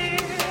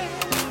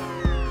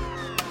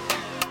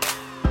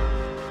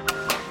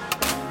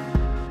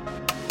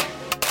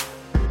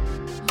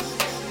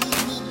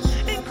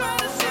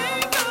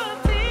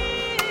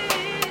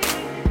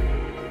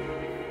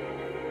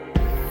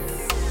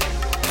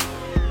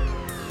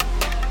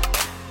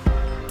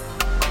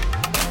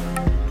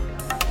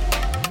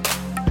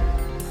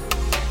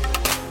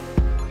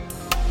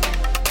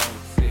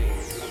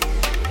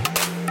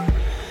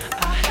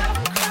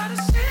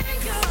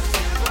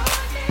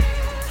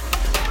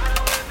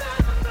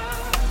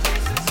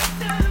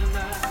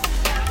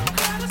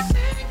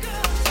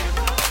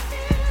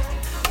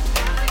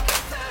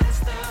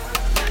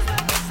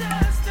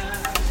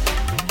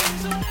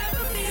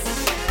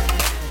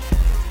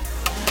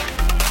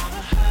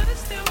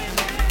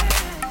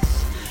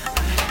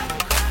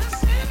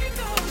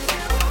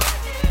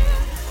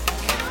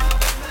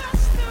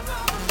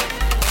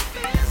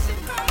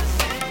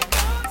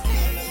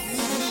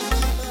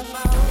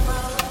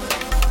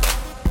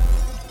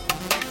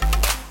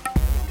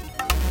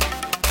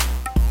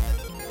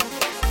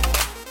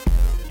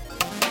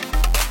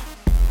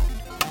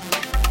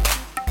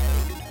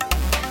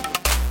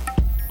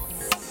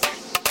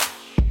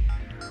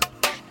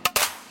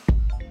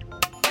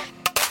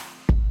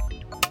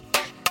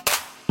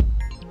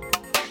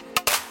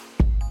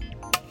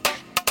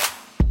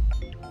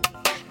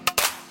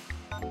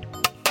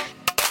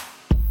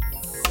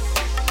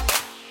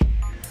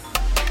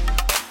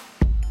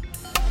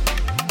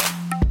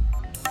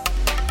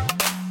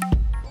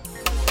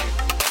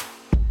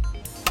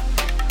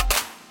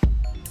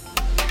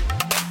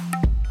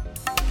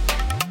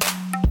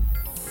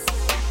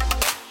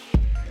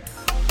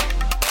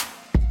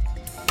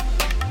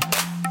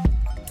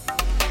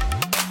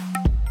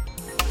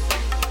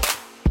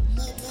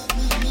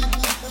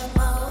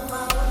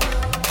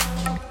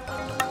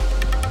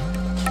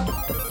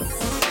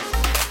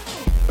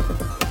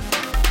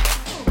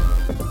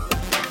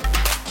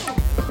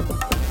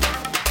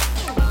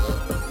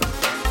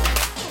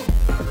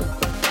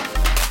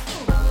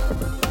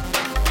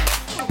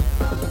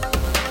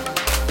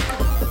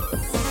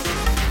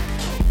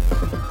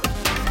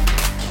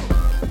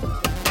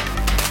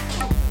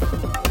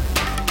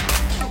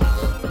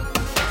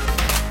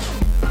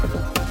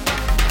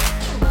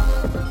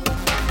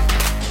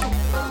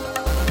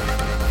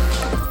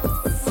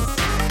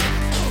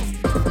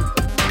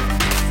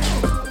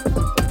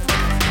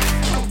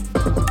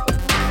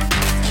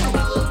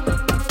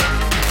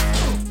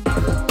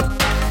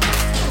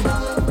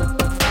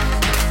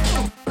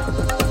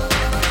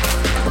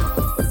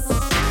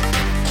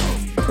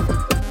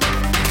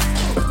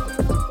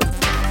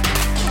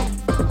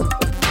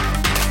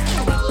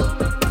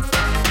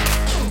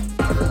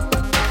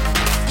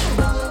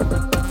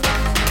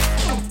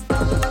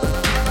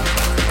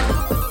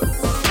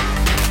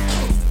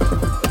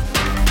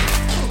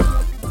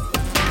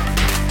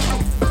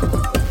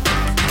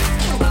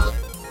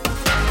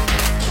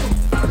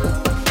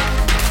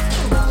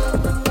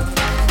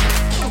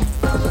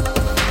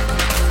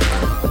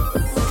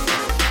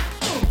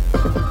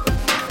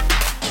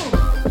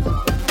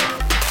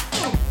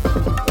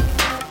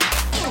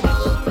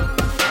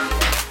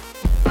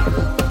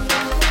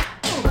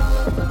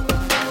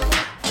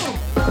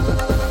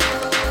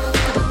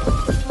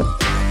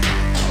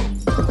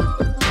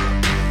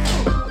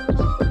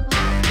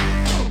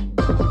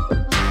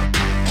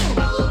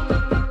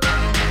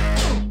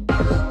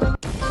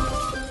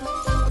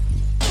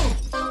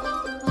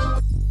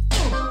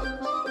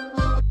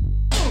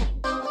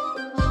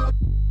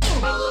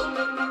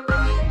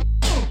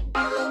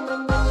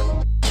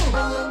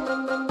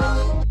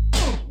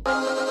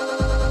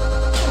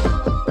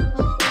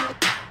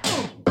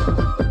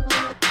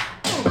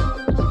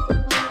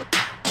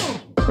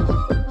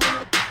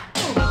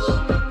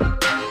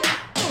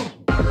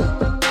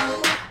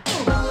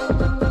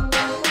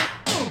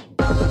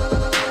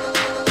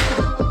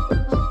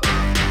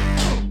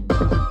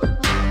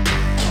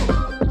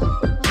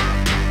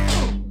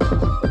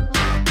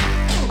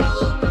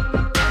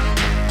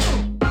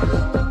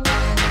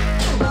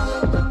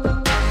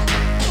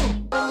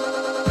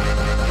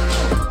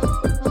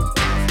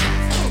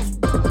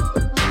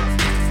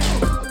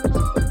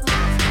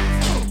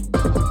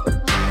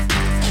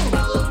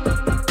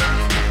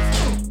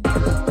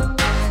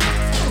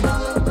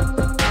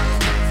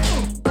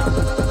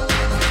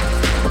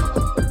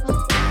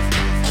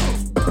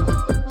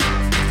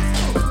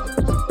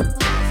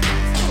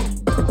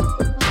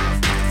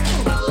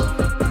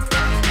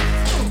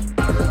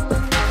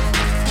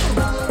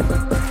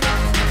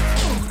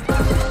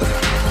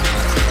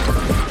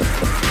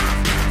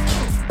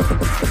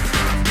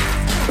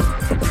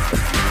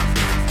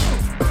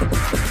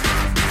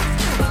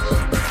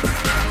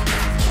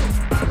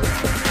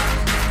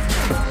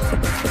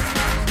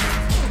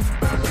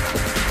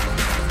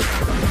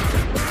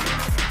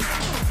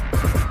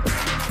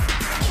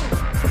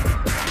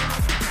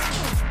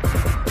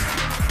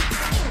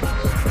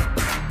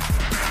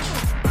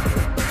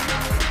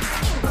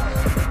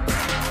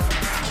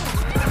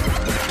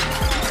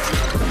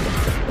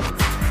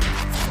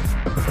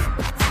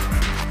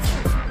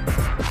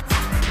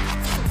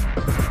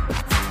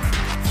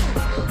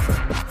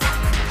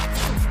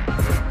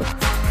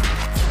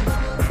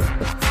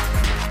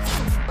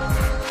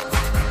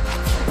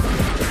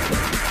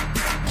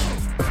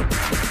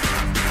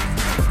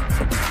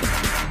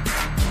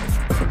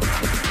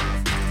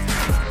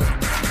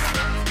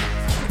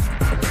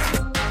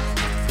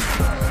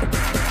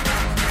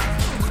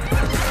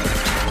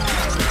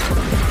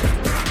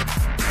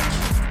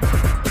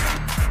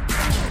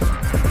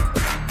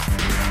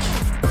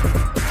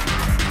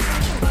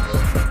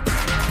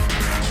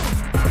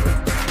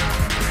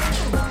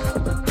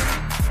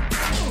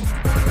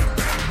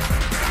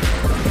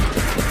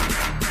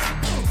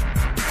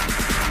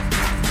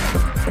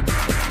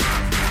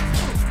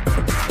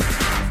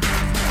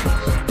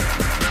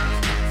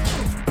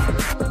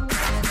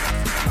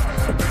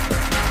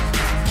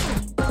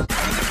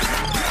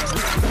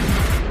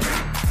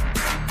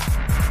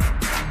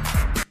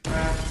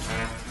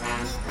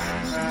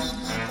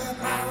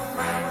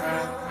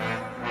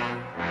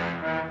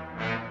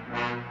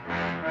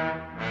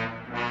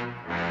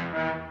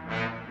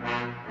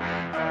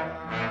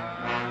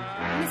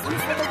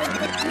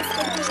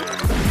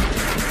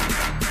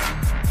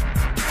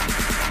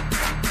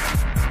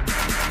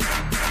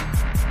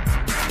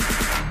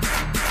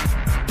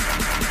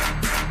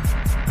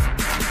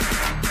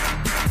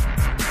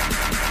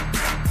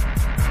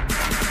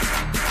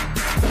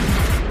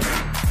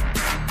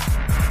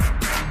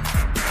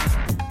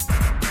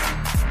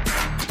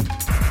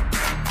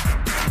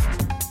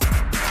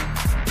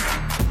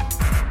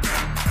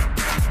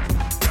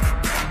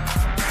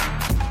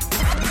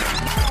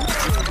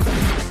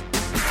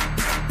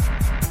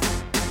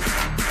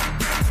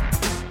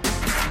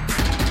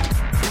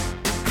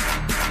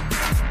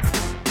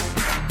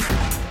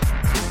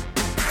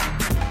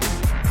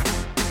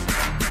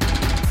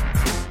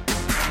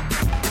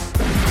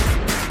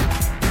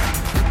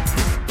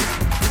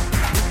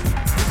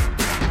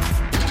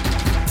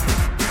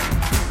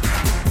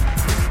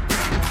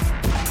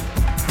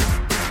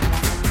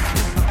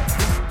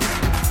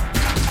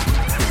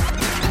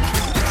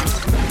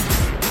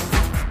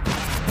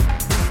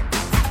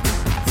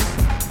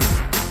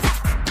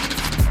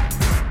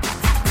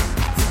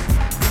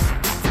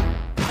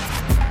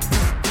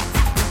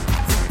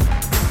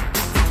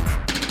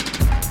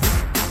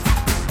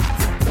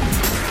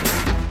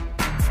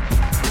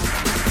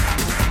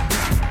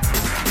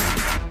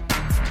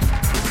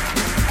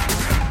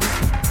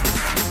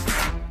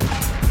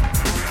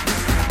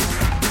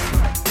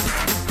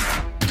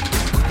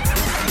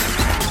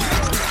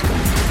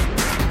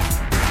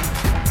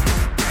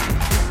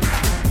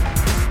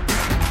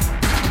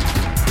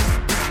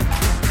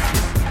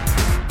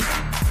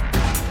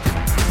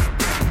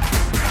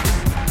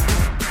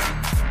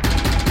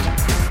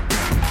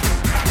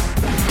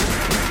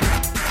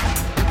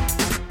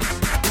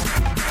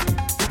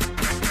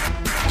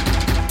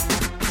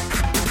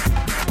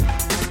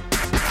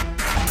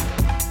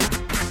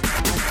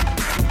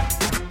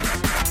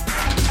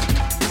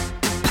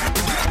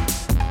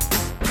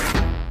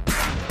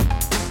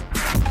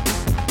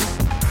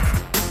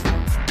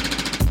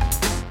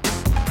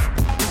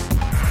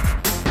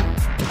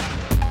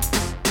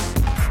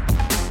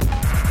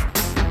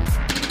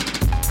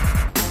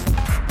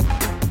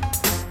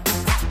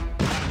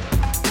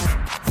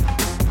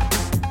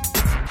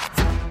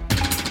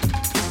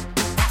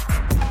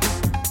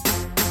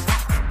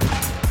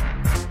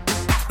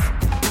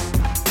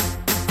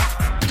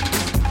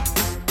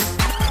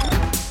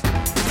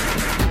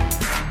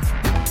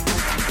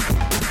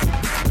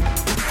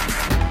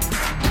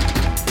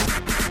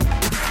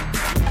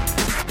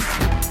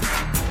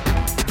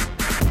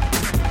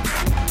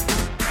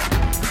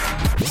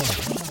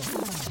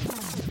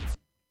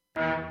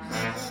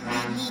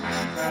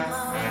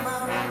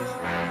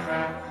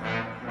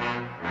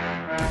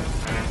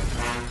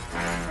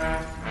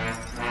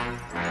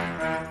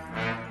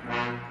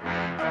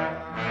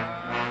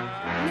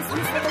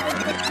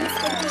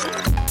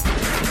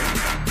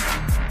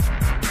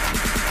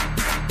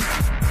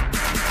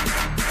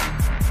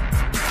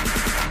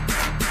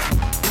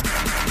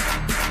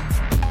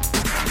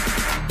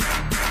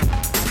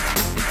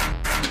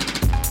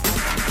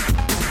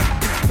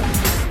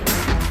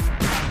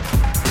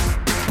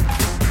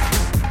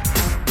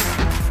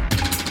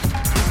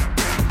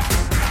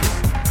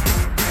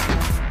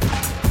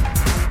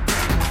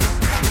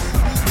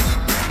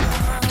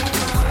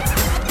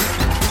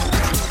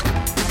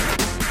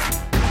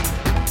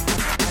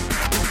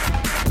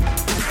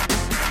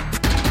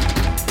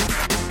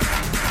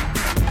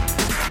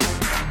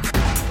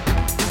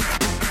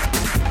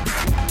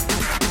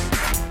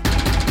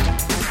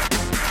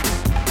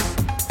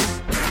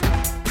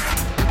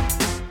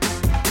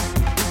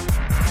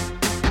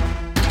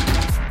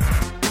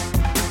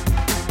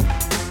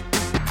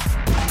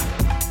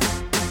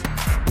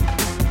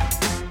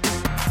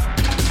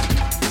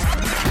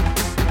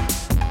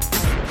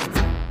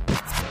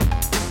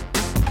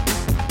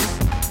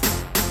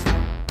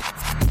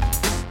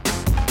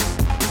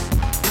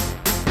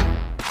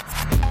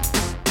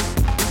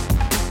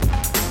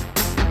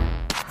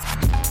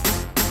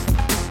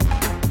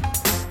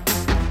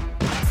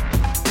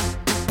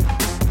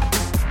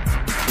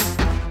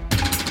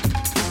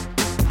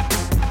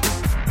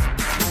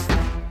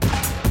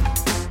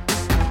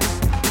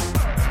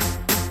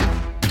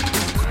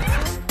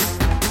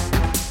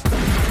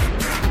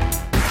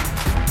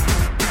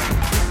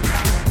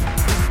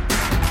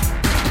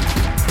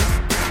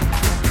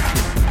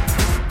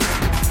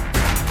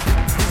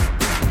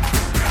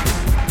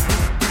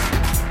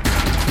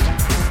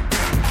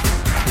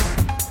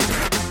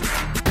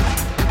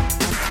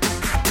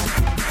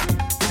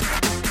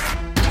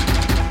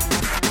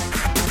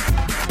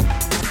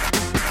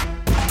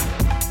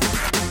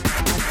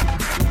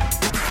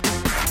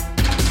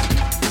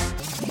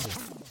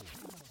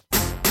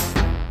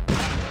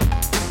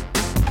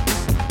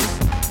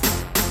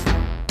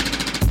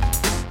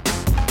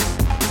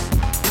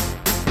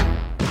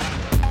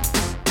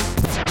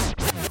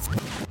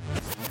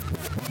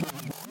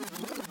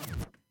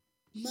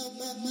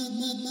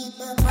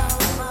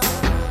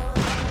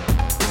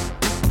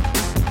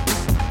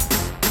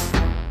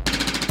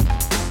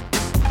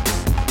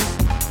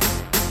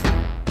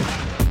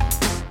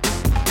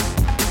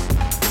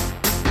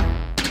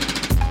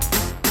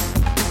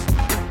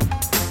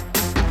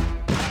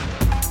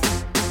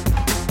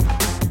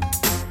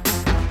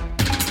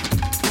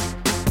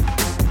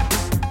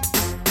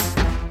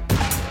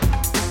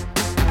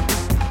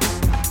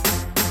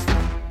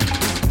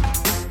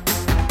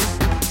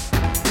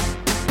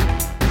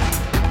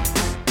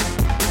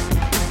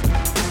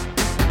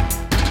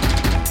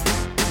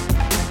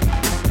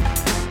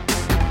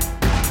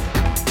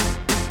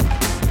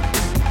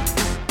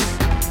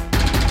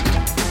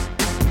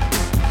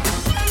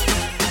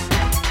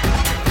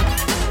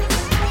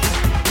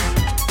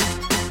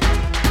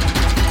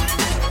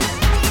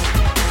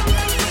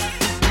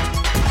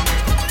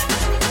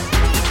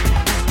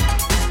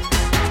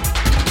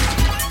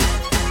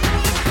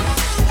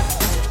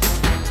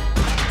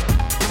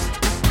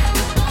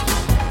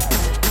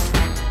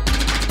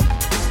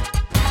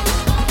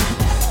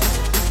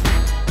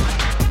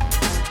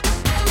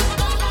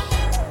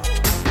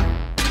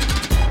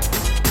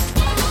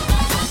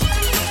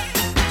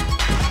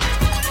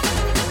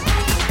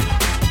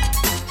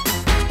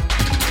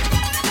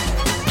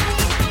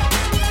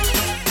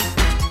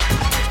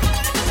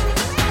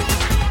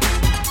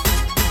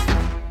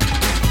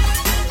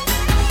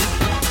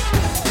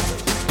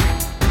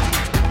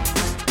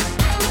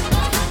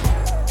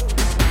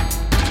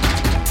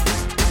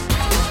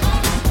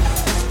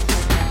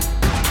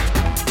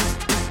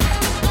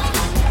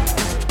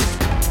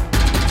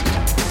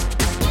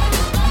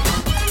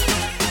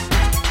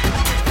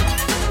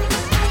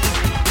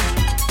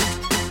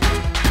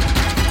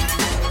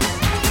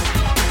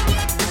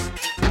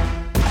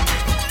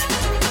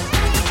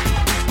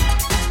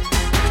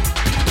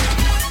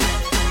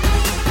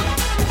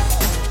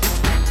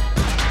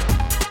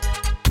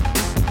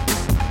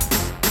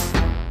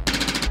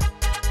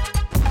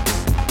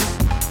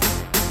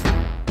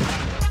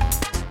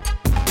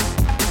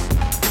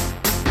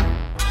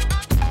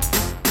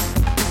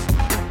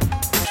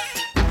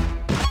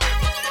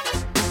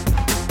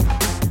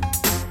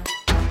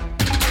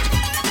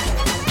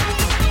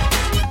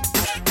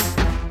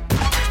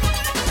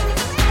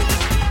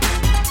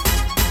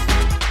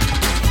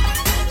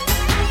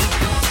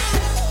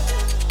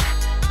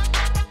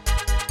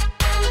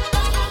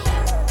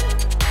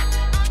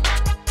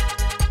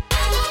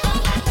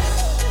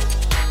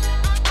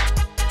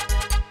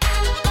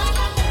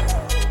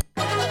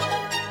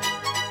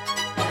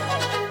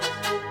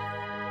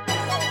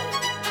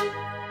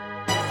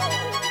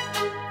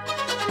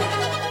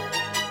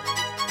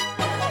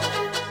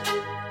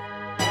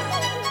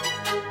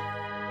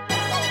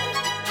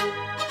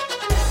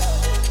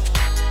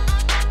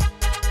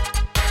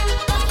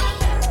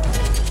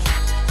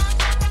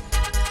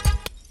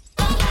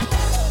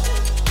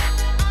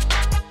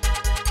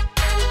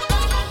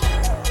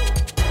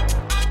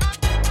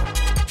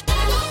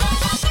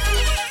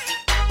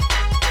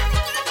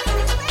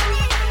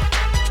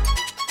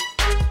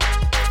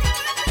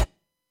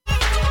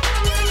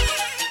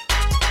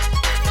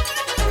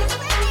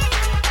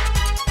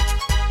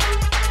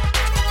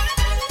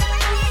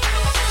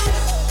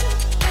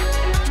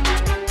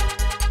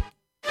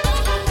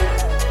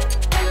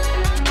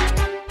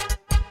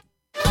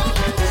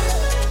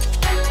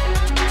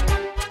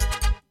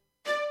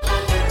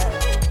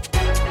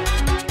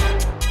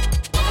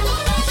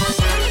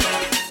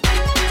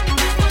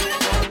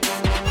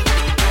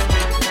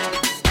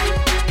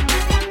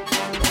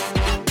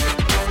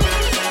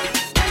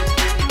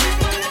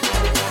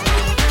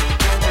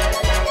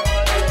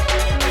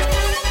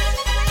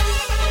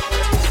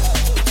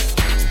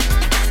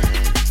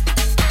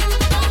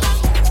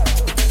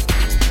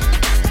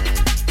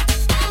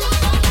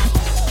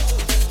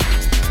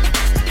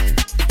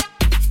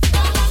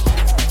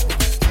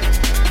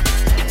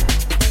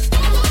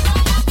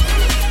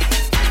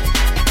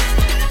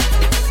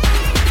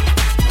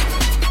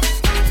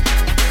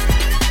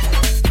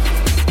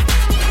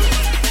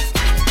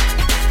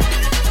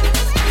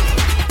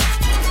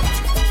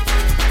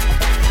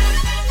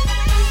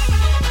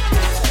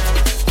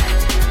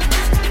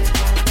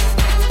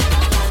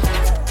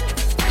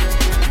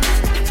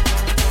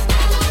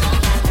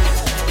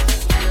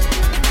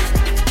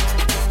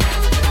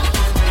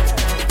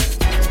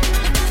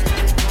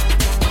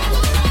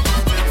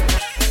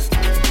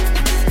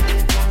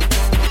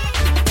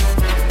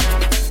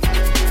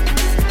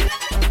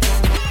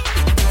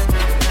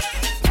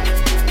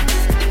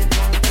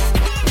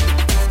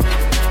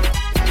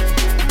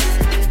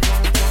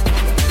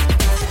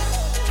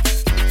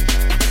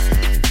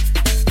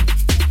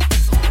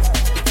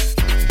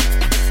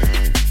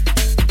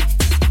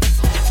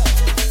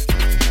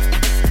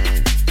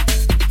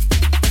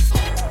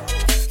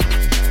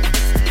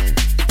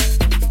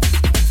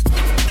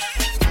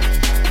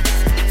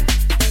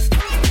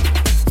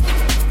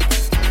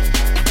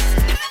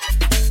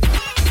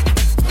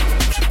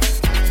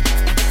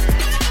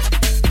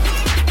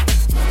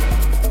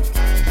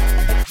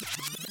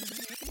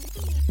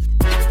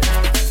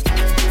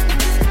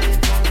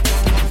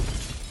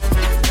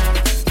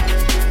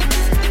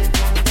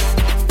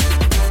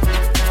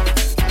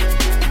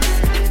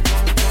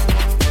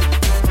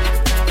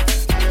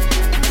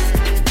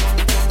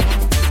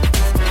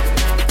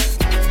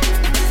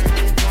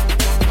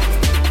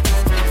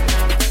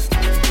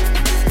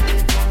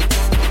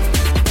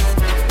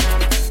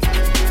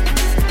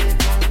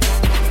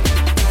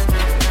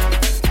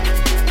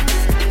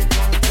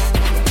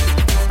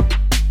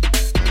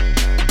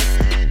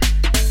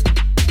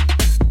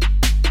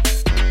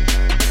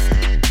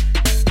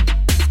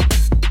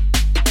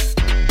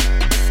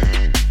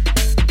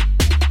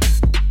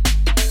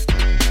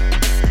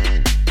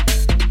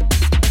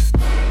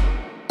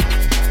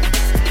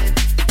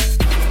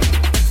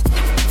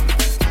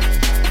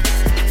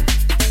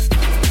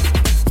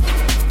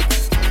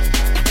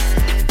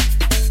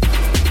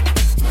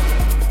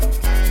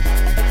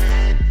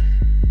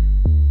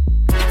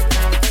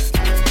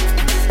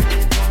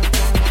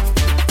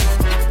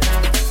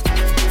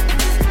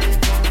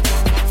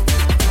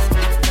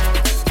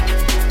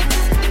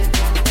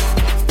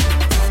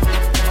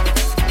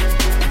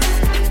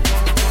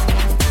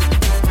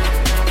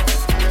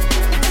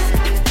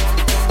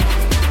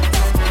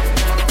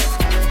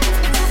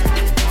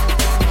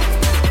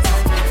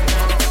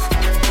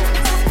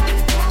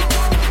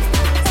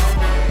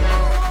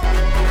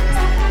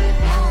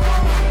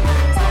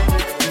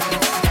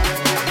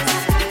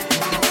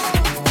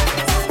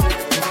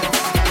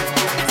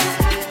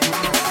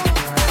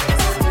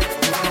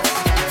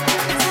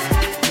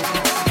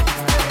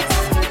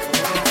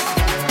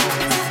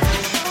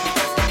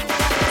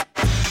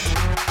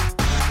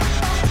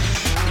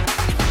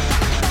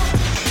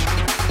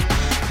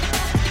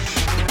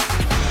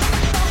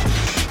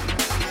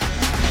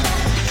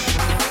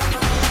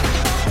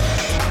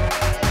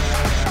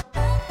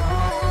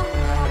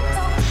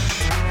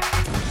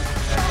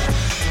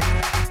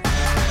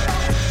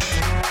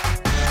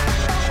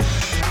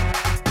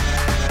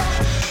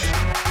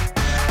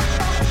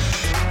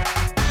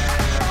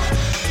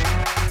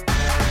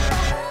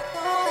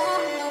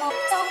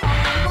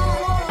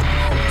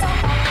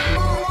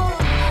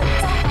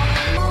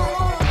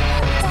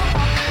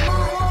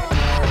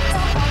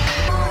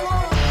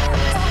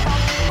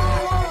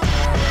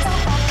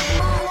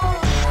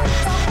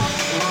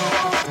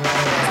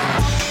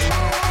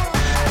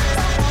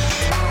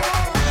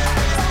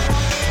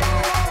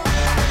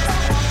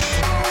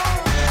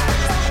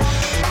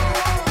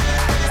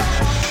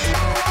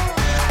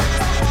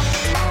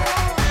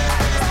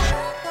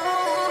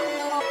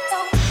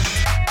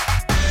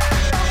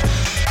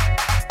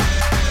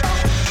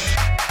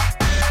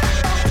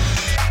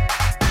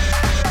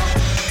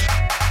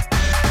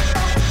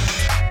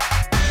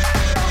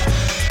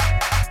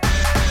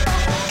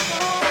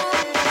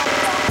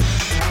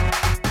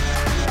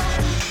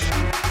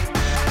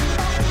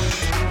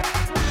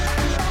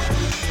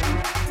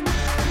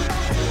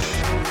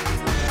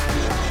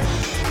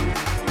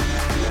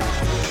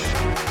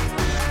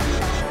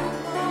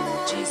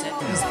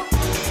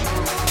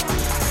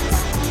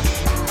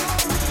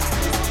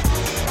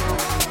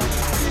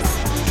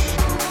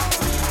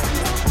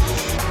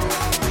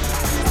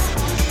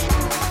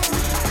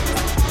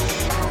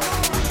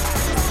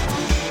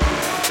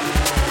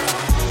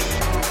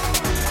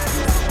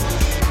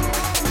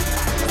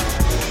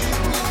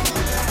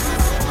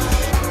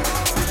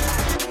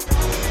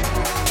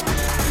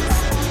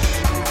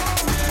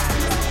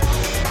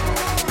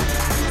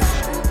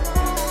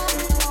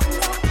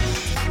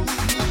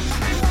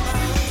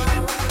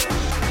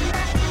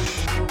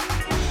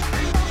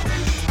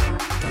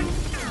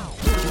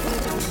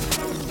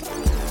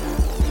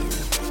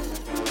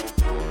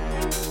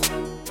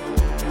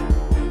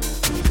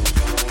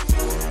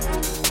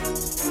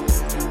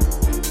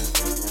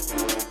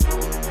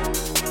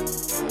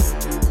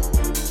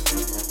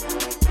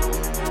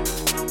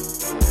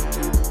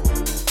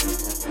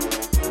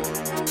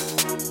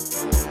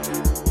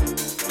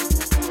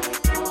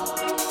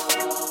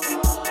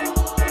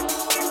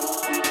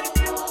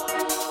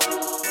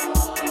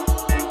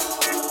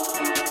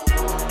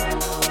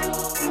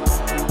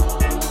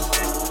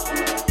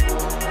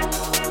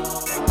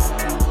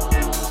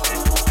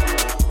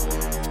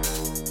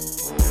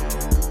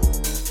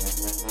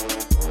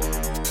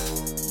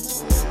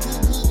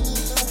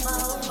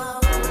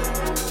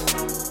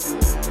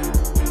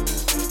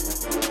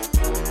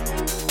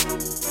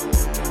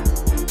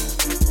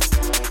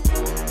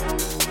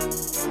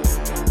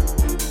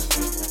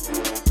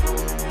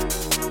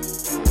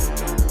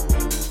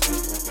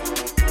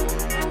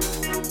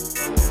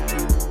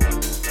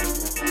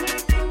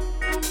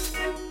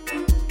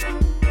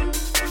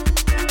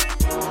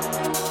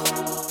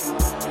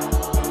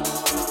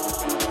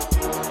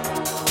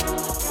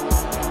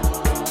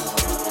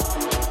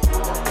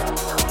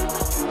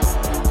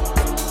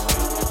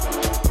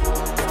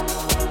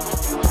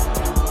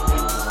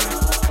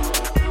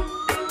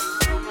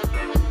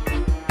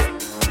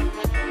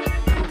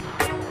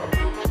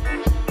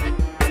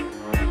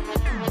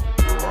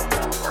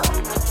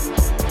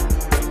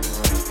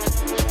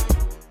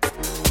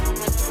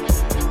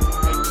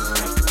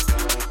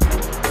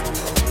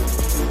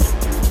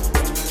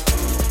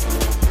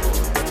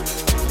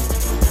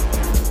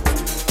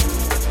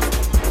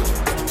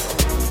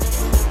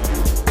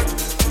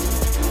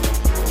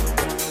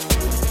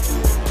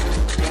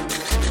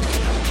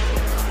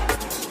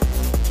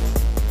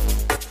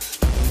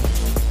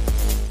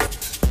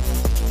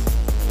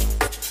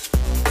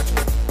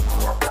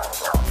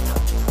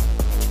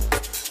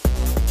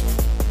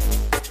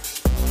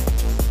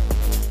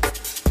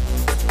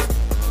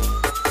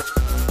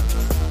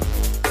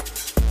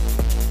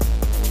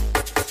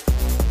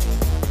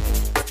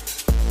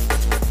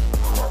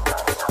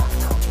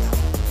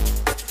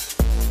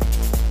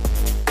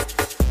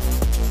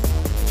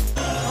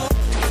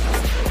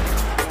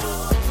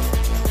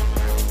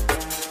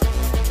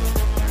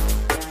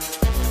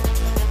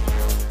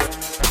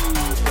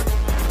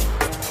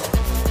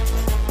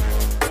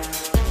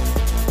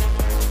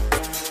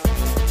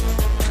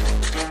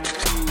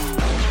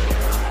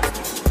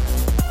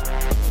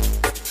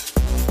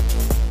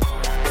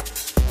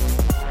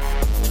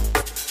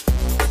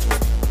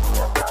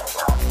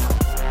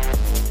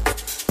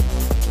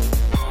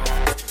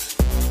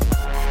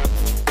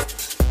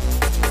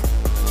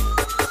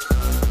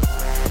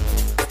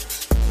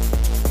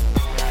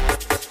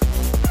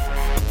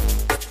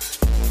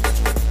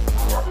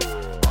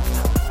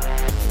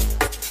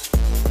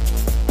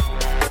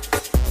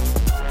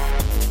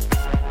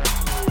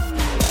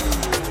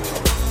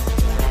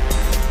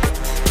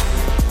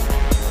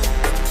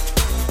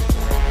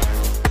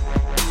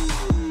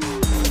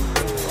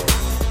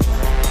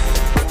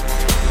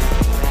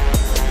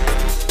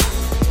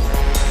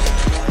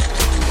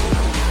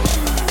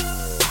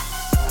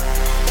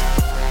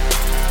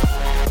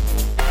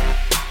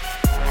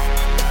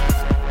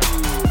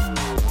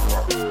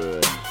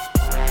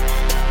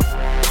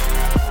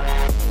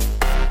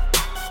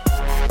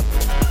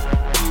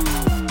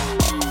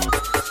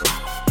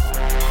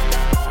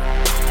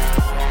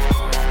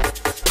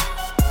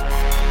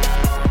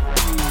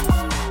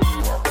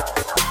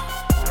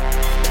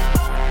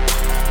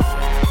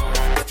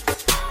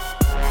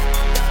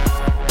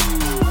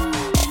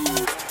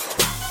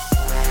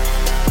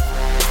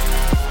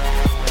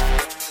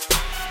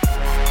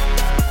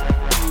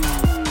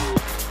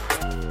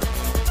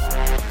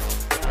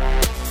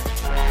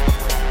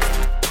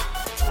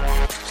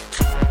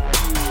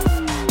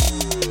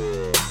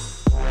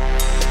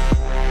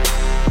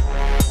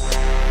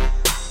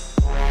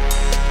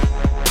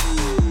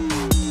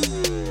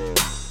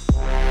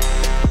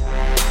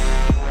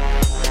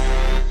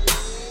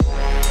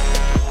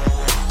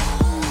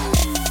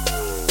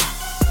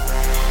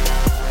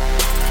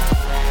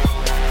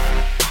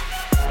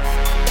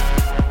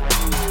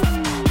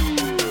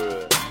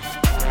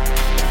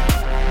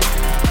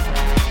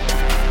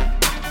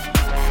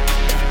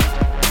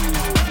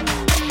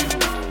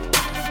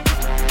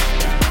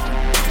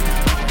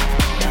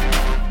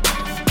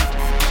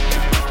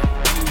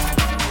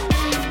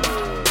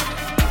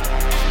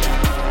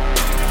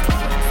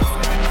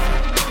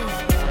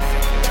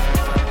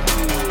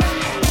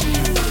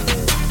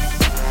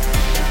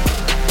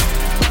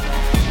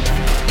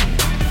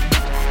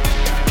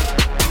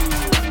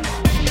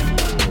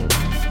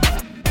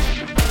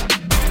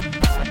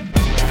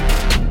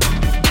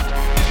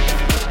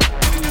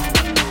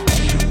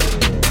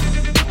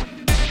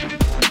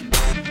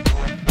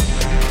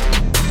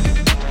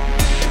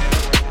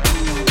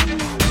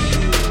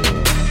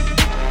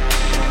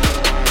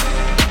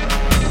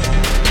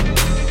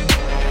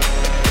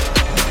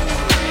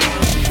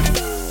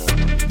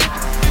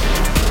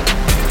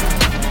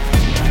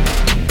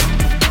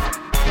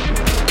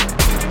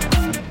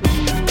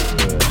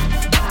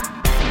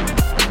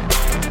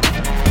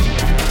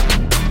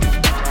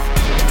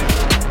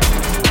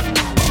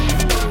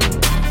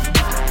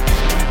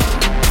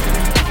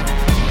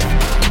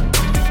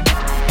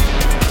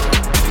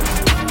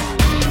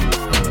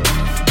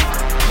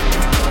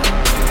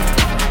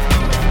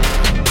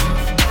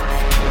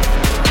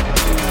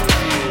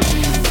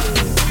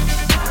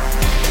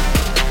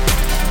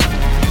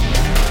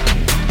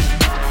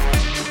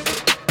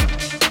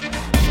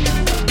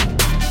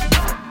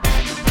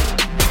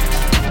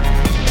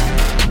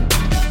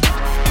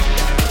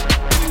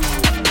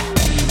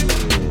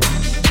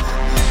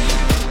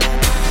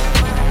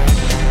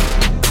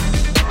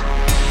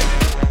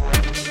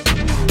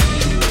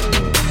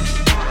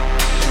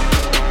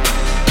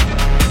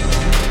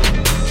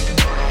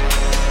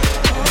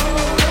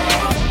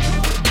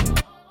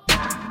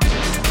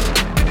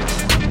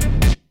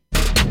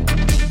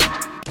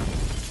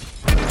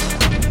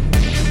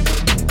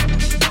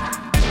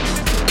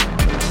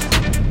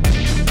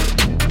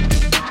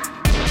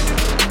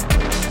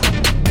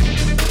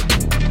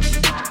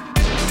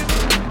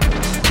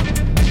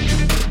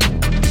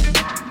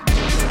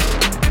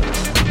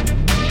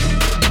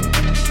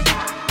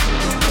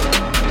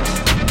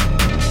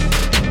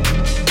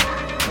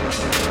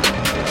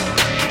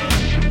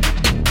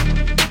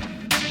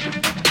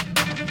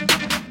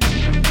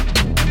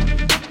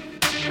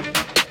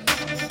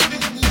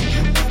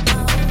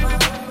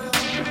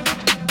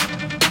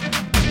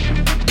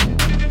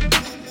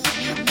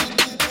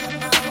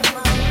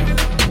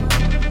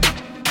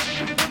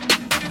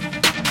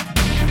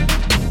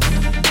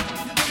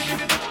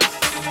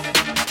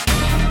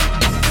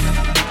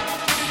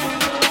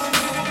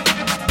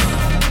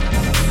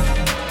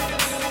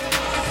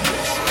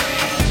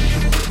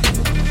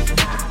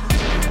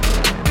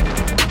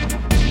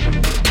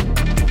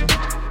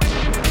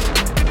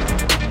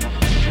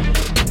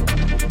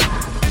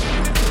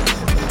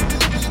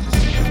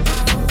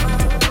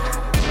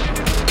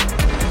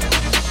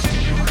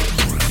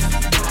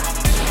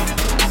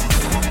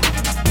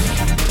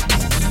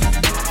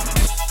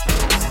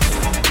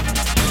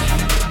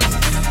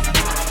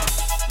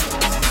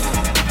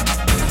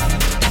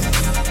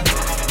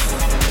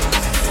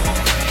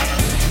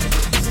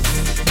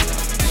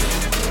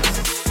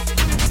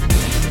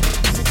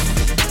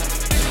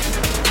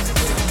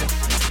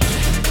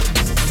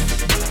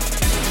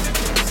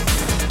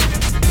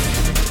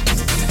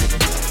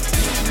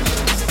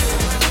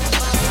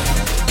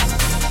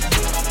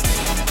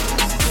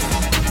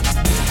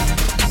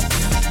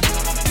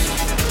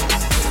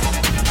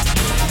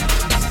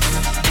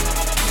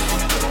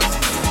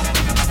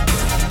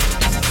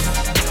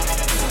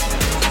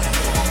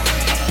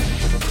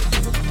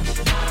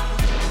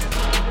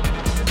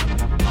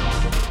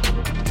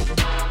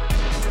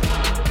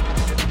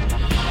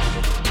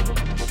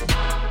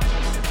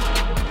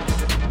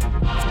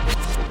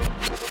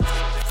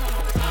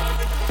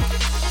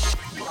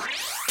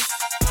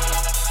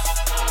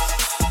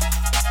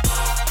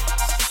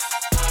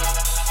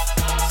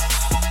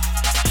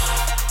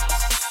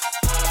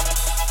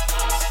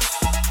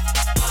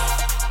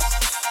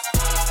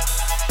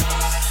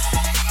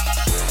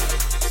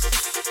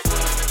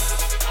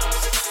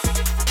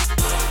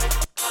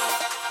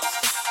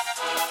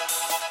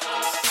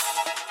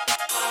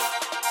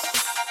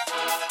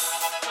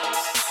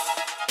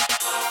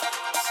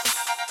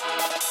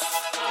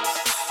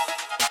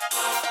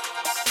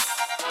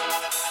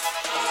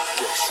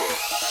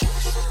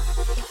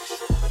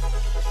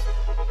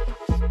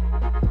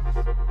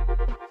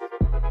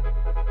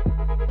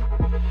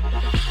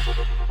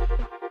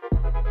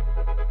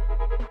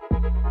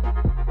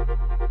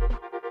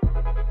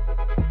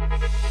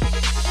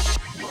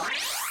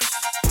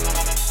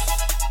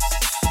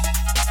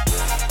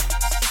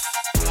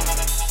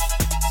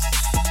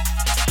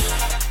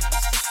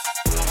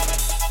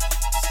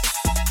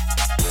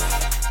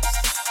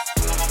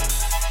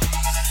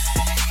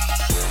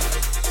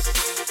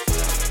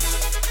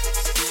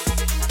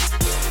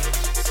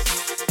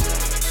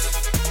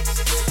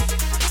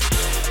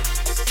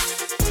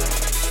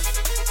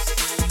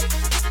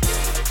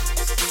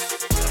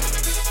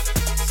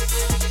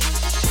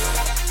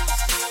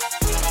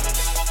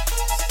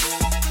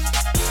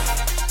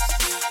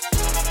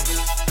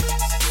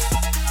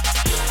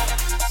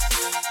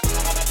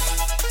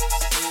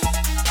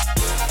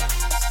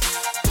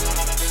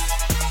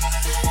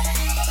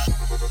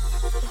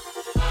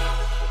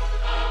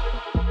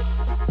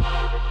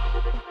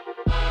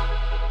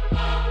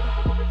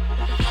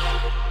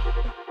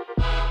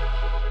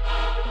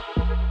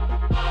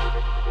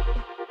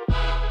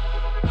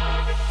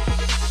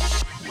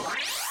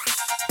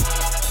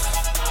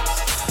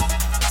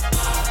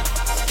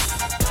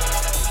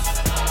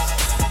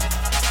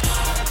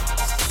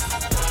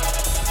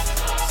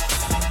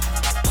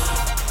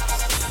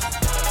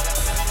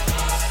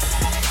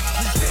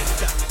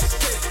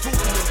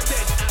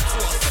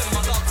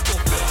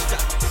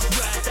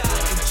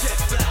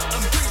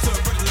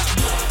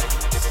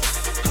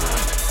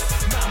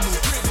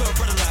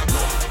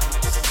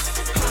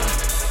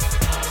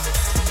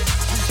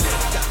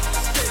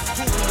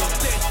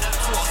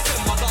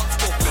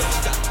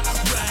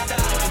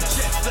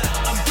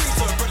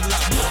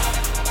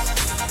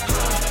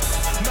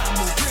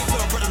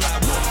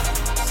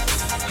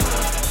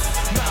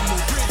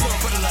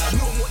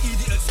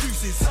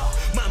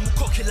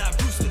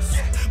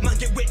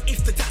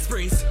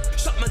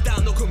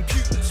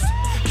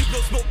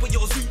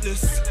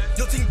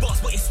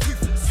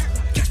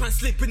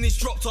 Sipping this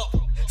drop top,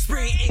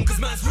 spray it in cause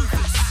man's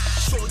ruthless.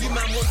 Sure you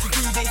man want to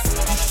do this,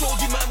 you sure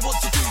you man want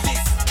to do this.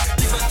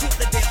 You man talk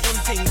that they're on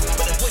things,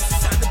 but their voices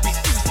sound a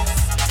bit useless.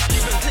 You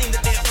man claim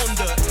that they're on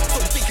dirt, so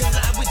they can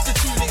lie with the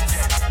tulips.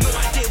 No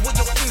idea what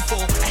you're in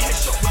for, a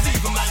headshot will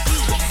leave a man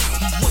clueless.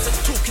 He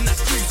wasn't talking that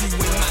crazy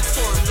when man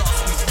saw him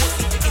last week, was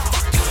he? If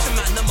I catch a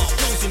man, I'ma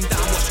hose him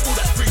down, watch all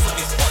that bruise of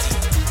his body.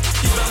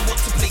 These man want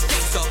to play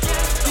gangster,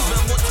 these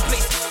man want to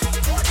play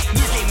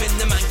new game when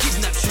the man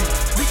kidnaps you.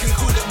 We can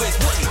call it where's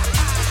Wally.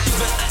 These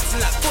man acting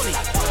like funny,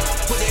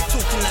 but they're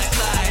talking like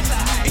lies.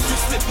 If you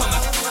slip on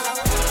my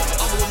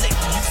I will let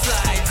you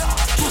slide.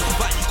 Talk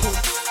about you caught,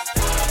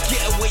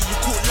 get away you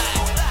caught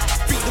live.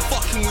 Think the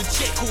fucking with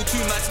Jet call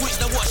too much, which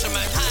the wash a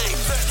man hide.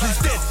 Who's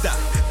dead that?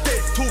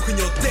 Dead talking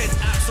your dead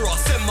ass, or I'll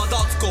send my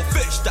dog to go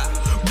fetch that.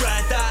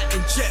 Ride out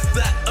in jet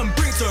black and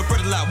bring to her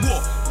brother like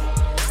what?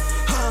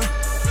 Huh?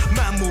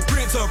 Man will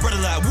bring to her brother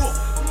like what?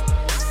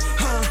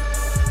 Huh?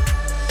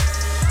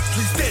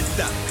 Who's dead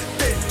that?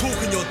 Dead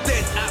talking your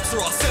dead apps,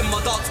 or I'll send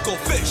my dog to go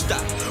fetch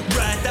that.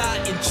 Ride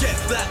out in jet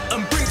black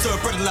and bring to her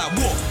brother like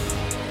what?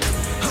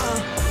 Huh?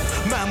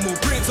 Man will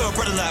bring to her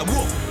brother like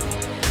what?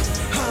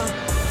 Huh?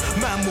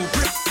 Man will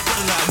bring to her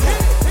brother like what?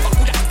 Fuck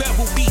all that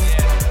verbal beat.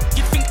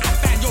 You think I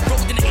found your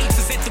road in the A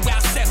to Z the way I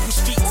circle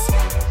streets?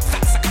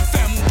 Facts I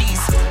confirm all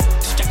these.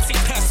 Straps ain't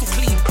personal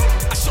clean.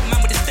 I shot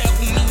man with his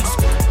verbal means.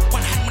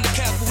 One hand when the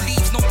curveball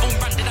leaves. No own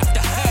run did have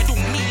to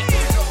hurdle me.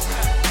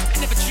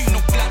 I never chew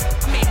no blood.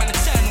 I made man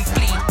eternal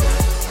bleed.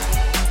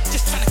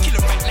 Just trying to kill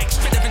a rat like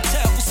Shredder and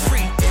Turtles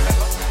free.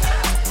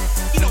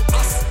 You know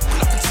us,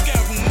 pull up and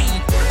scare on me.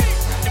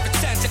 Then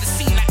return to the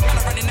scene like man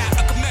are running out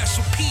a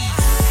commercial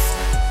piece.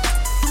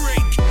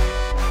 Break.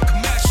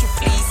 Commercial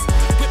please.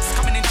 Whips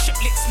coming in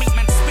triplets, make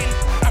man spin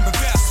and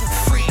reversal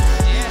free.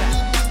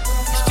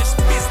 It's just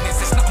business,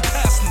 it's not a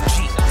personal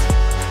G.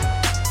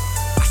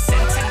 I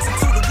send tens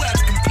until the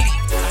word's complete.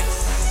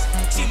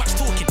 Too much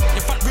talking,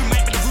 your front room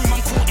might be the room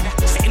I'm caught in.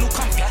 Sitting all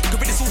comfy,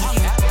 gorillas all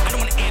hungry. I don't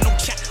wanna hear no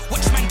chat,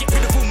 watch man get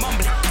rid of all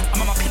mumbling.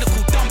 I'm on my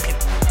pinnacle dumping.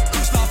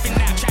 Who's laughing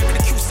now, trying to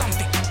ridicule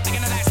something? They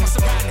analyze my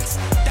surroundings,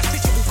 that's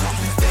digital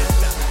comedy.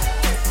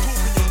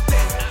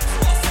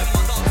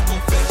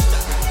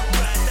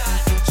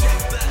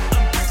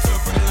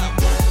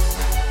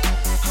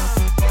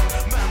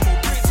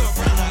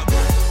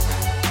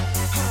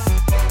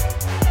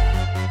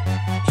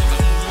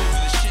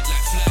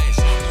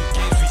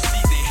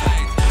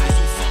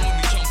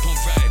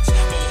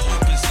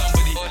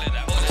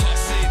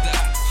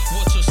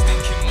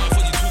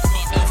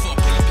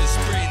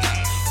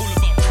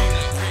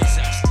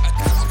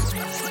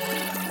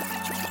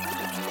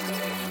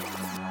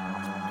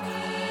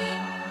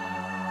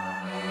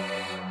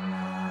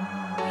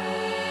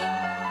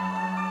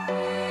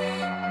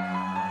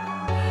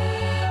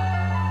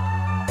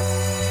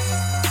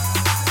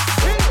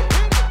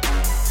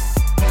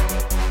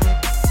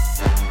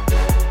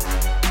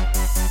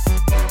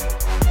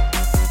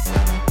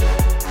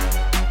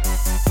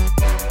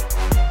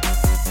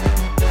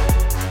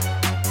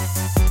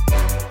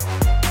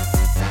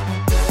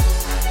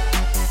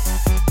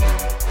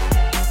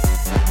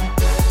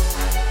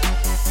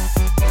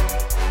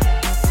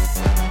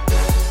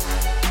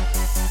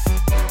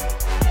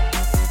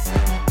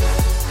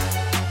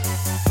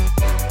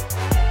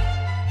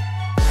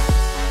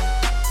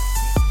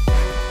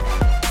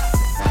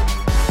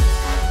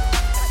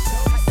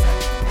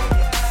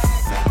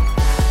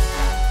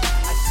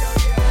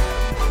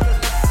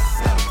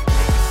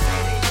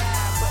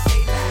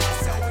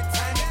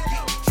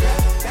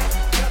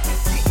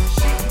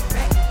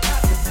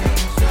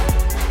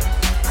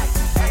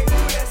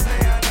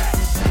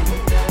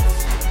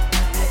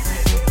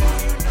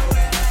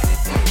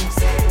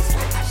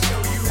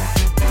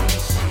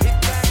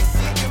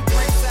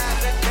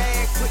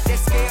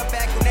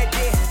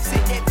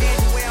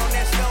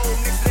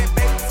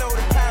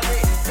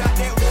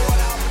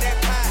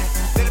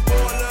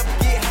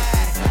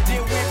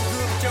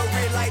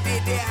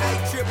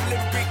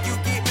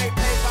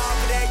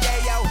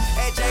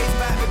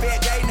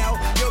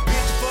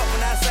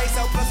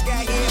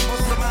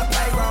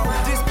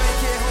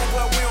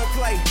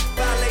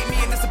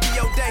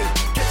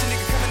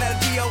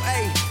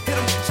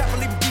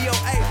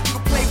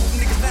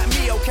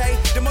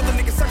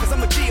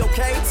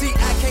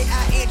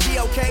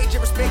 T-I-K-I-N-G-O-K, just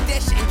respect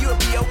that shit and you'll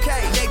be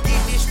okay. They get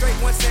this straight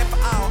once and for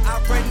all.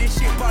 I run this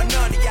shit for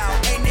none of y'all.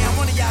 Ain't now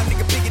one of y'all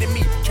nigga bigger than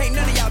me. Can't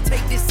none of y'all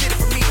take this city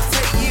from me.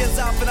 Take years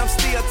off and I'm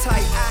still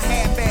tight.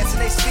 I half-ass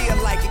and they still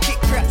like it. Kick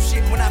trap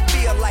shit when I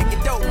feel like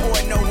it. Dope boy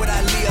know what I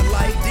live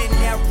like.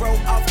 Didn't narrow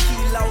off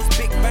kilos,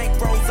 big bank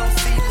rolls on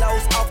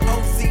CeeLos. Off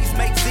OZs,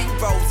 make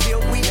zeros. Here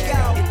we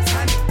go. It's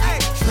time to get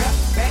trap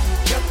back,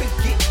 jump and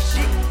get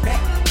shit back.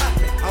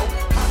 Poppin', oh,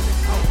 poppin',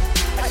 oh.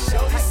 I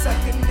show you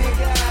suckin'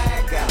 nigga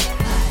I got.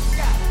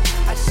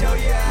 I show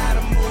you how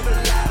to move a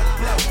lot of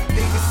flow.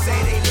 Niggas say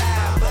they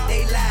lie, but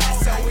they lie,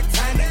 so it's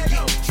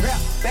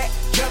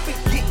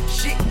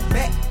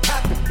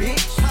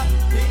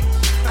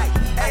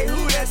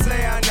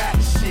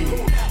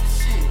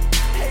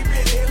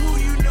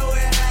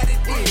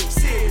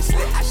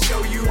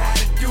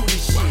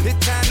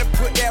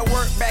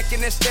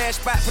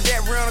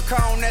work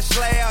on that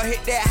slab,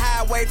 hit that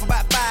highway for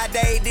about 5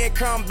 days, then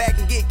come back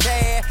and get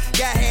cash.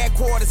 Got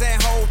headquarters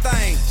and whole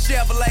thing.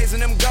 Chevrolets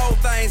and them gold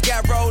things.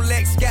 Got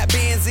Rolex, got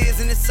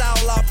Benzes, and it's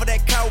all off of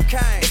that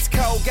cocaine. It's a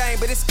cold game,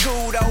 but it's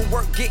cool though.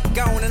 Work get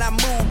gone and I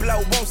move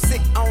blow. Won't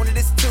sit on it,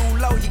 it's too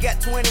low. You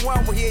got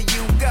 21, well here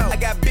you go. I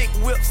got big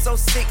whips, so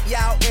sick,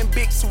 y'all, and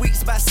big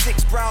sweets, about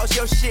 6 bras.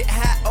 Your shit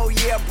hot, oh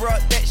yeah, bruh.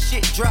 That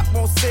shit drop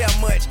won't sell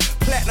much.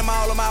 Platinum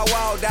all on my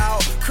wall,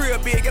 dawg.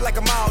 Crib big like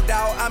a mall,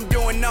 dawg. I'm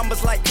doing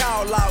numbers like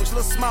call logs.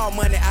 Little small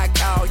money I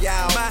call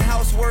y'all. My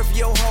house worth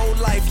your whole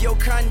life. Your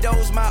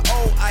condo's my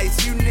old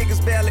ice. You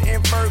niggas barely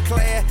in first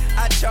class.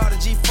 I charter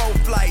G4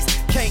 flights.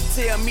 Can't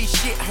tell me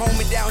shit,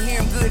 homie. Down here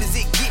I'm good as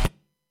it get.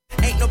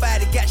 Ain't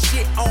nobody got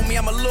shit on me.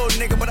 I'm a little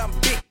nigga, but I'm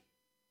big.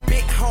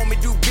 Big homie,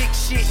 do big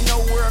shit. No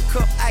World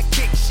Cup, I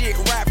kick shit.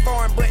 Ride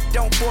foreign, but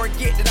don't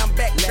forget that I'm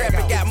back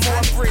trapping. Got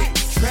more free.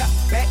 Trap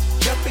back,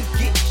 jump and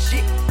get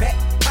shit back.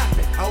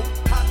 Poppin', ho,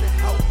 poppin',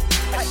 ho.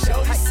 I show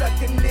you suck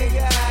a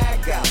nigga how I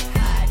go.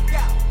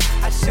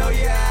 I show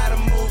you how to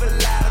move a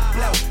lot of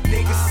blow.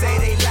 Niggas say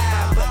they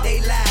lie, but they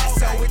lie.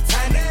 So it's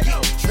time to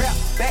get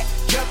trapped back,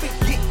 jump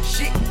and get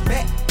shit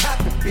back.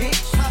 Poppin', bitch.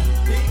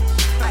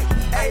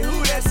 Hey,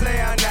 who that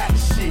say I'm not the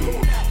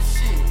shit?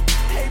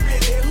 Hey,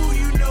 really, who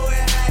you know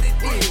and how to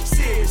do it?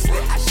 Seriously,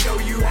 I show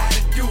you how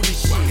to do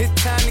this shit.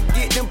 It's time to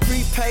get them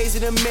prepays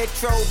in the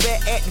metro.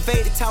 Back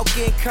activated,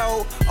 talking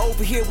code.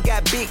 Over here we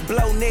got big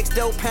blow, next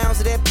door pounds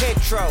of that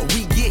petrol.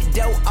 We get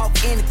dough off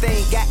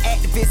anything. Got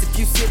activists if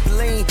you sip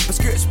lean.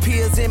 Prescription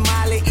pills in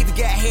Molly. Even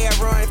got hair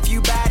run if you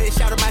buy this.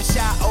 Shout out my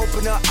shop,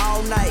 open up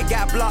all night.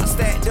 Got blocks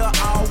stacked up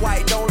all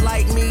white. Don't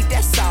like me,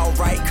 that's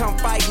alright. Come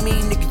fight me,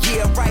 nigga,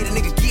 yeah, right. A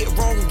nigga get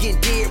wrong, getting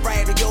dead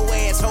right. Or your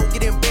asshole,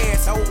 get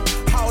embarrassed, ho.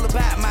 All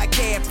about my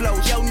cash flow.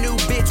 Yo, new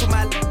bitch with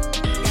my.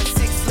 Got 6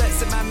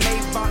 sluts in my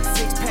Maybach,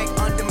 6-pack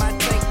under my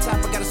tank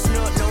top. I got a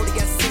snort load,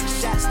 got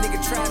 6 shots.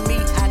 Nigga, try me.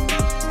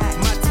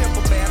 My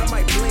temper bad, I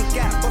might blink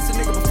out. Bust a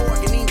nigga before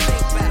I can even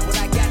think about what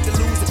I got to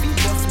lose. If he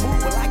bust a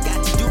move, well, I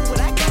got to do what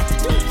I got to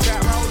do. Try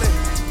rolling,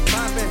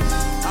 bumping,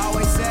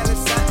 always selling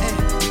something.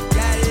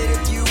 Got it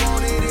if you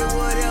want it, or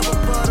whatever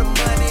for the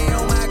money.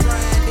 On my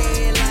grind,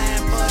 they ain't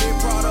lying, but it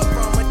brought up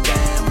from a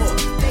dime up.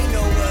 They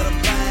know where to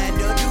find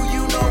her. Do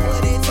you know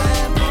what it's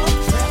time for?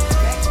 Trap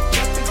back,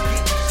 jump and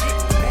get shit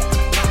back.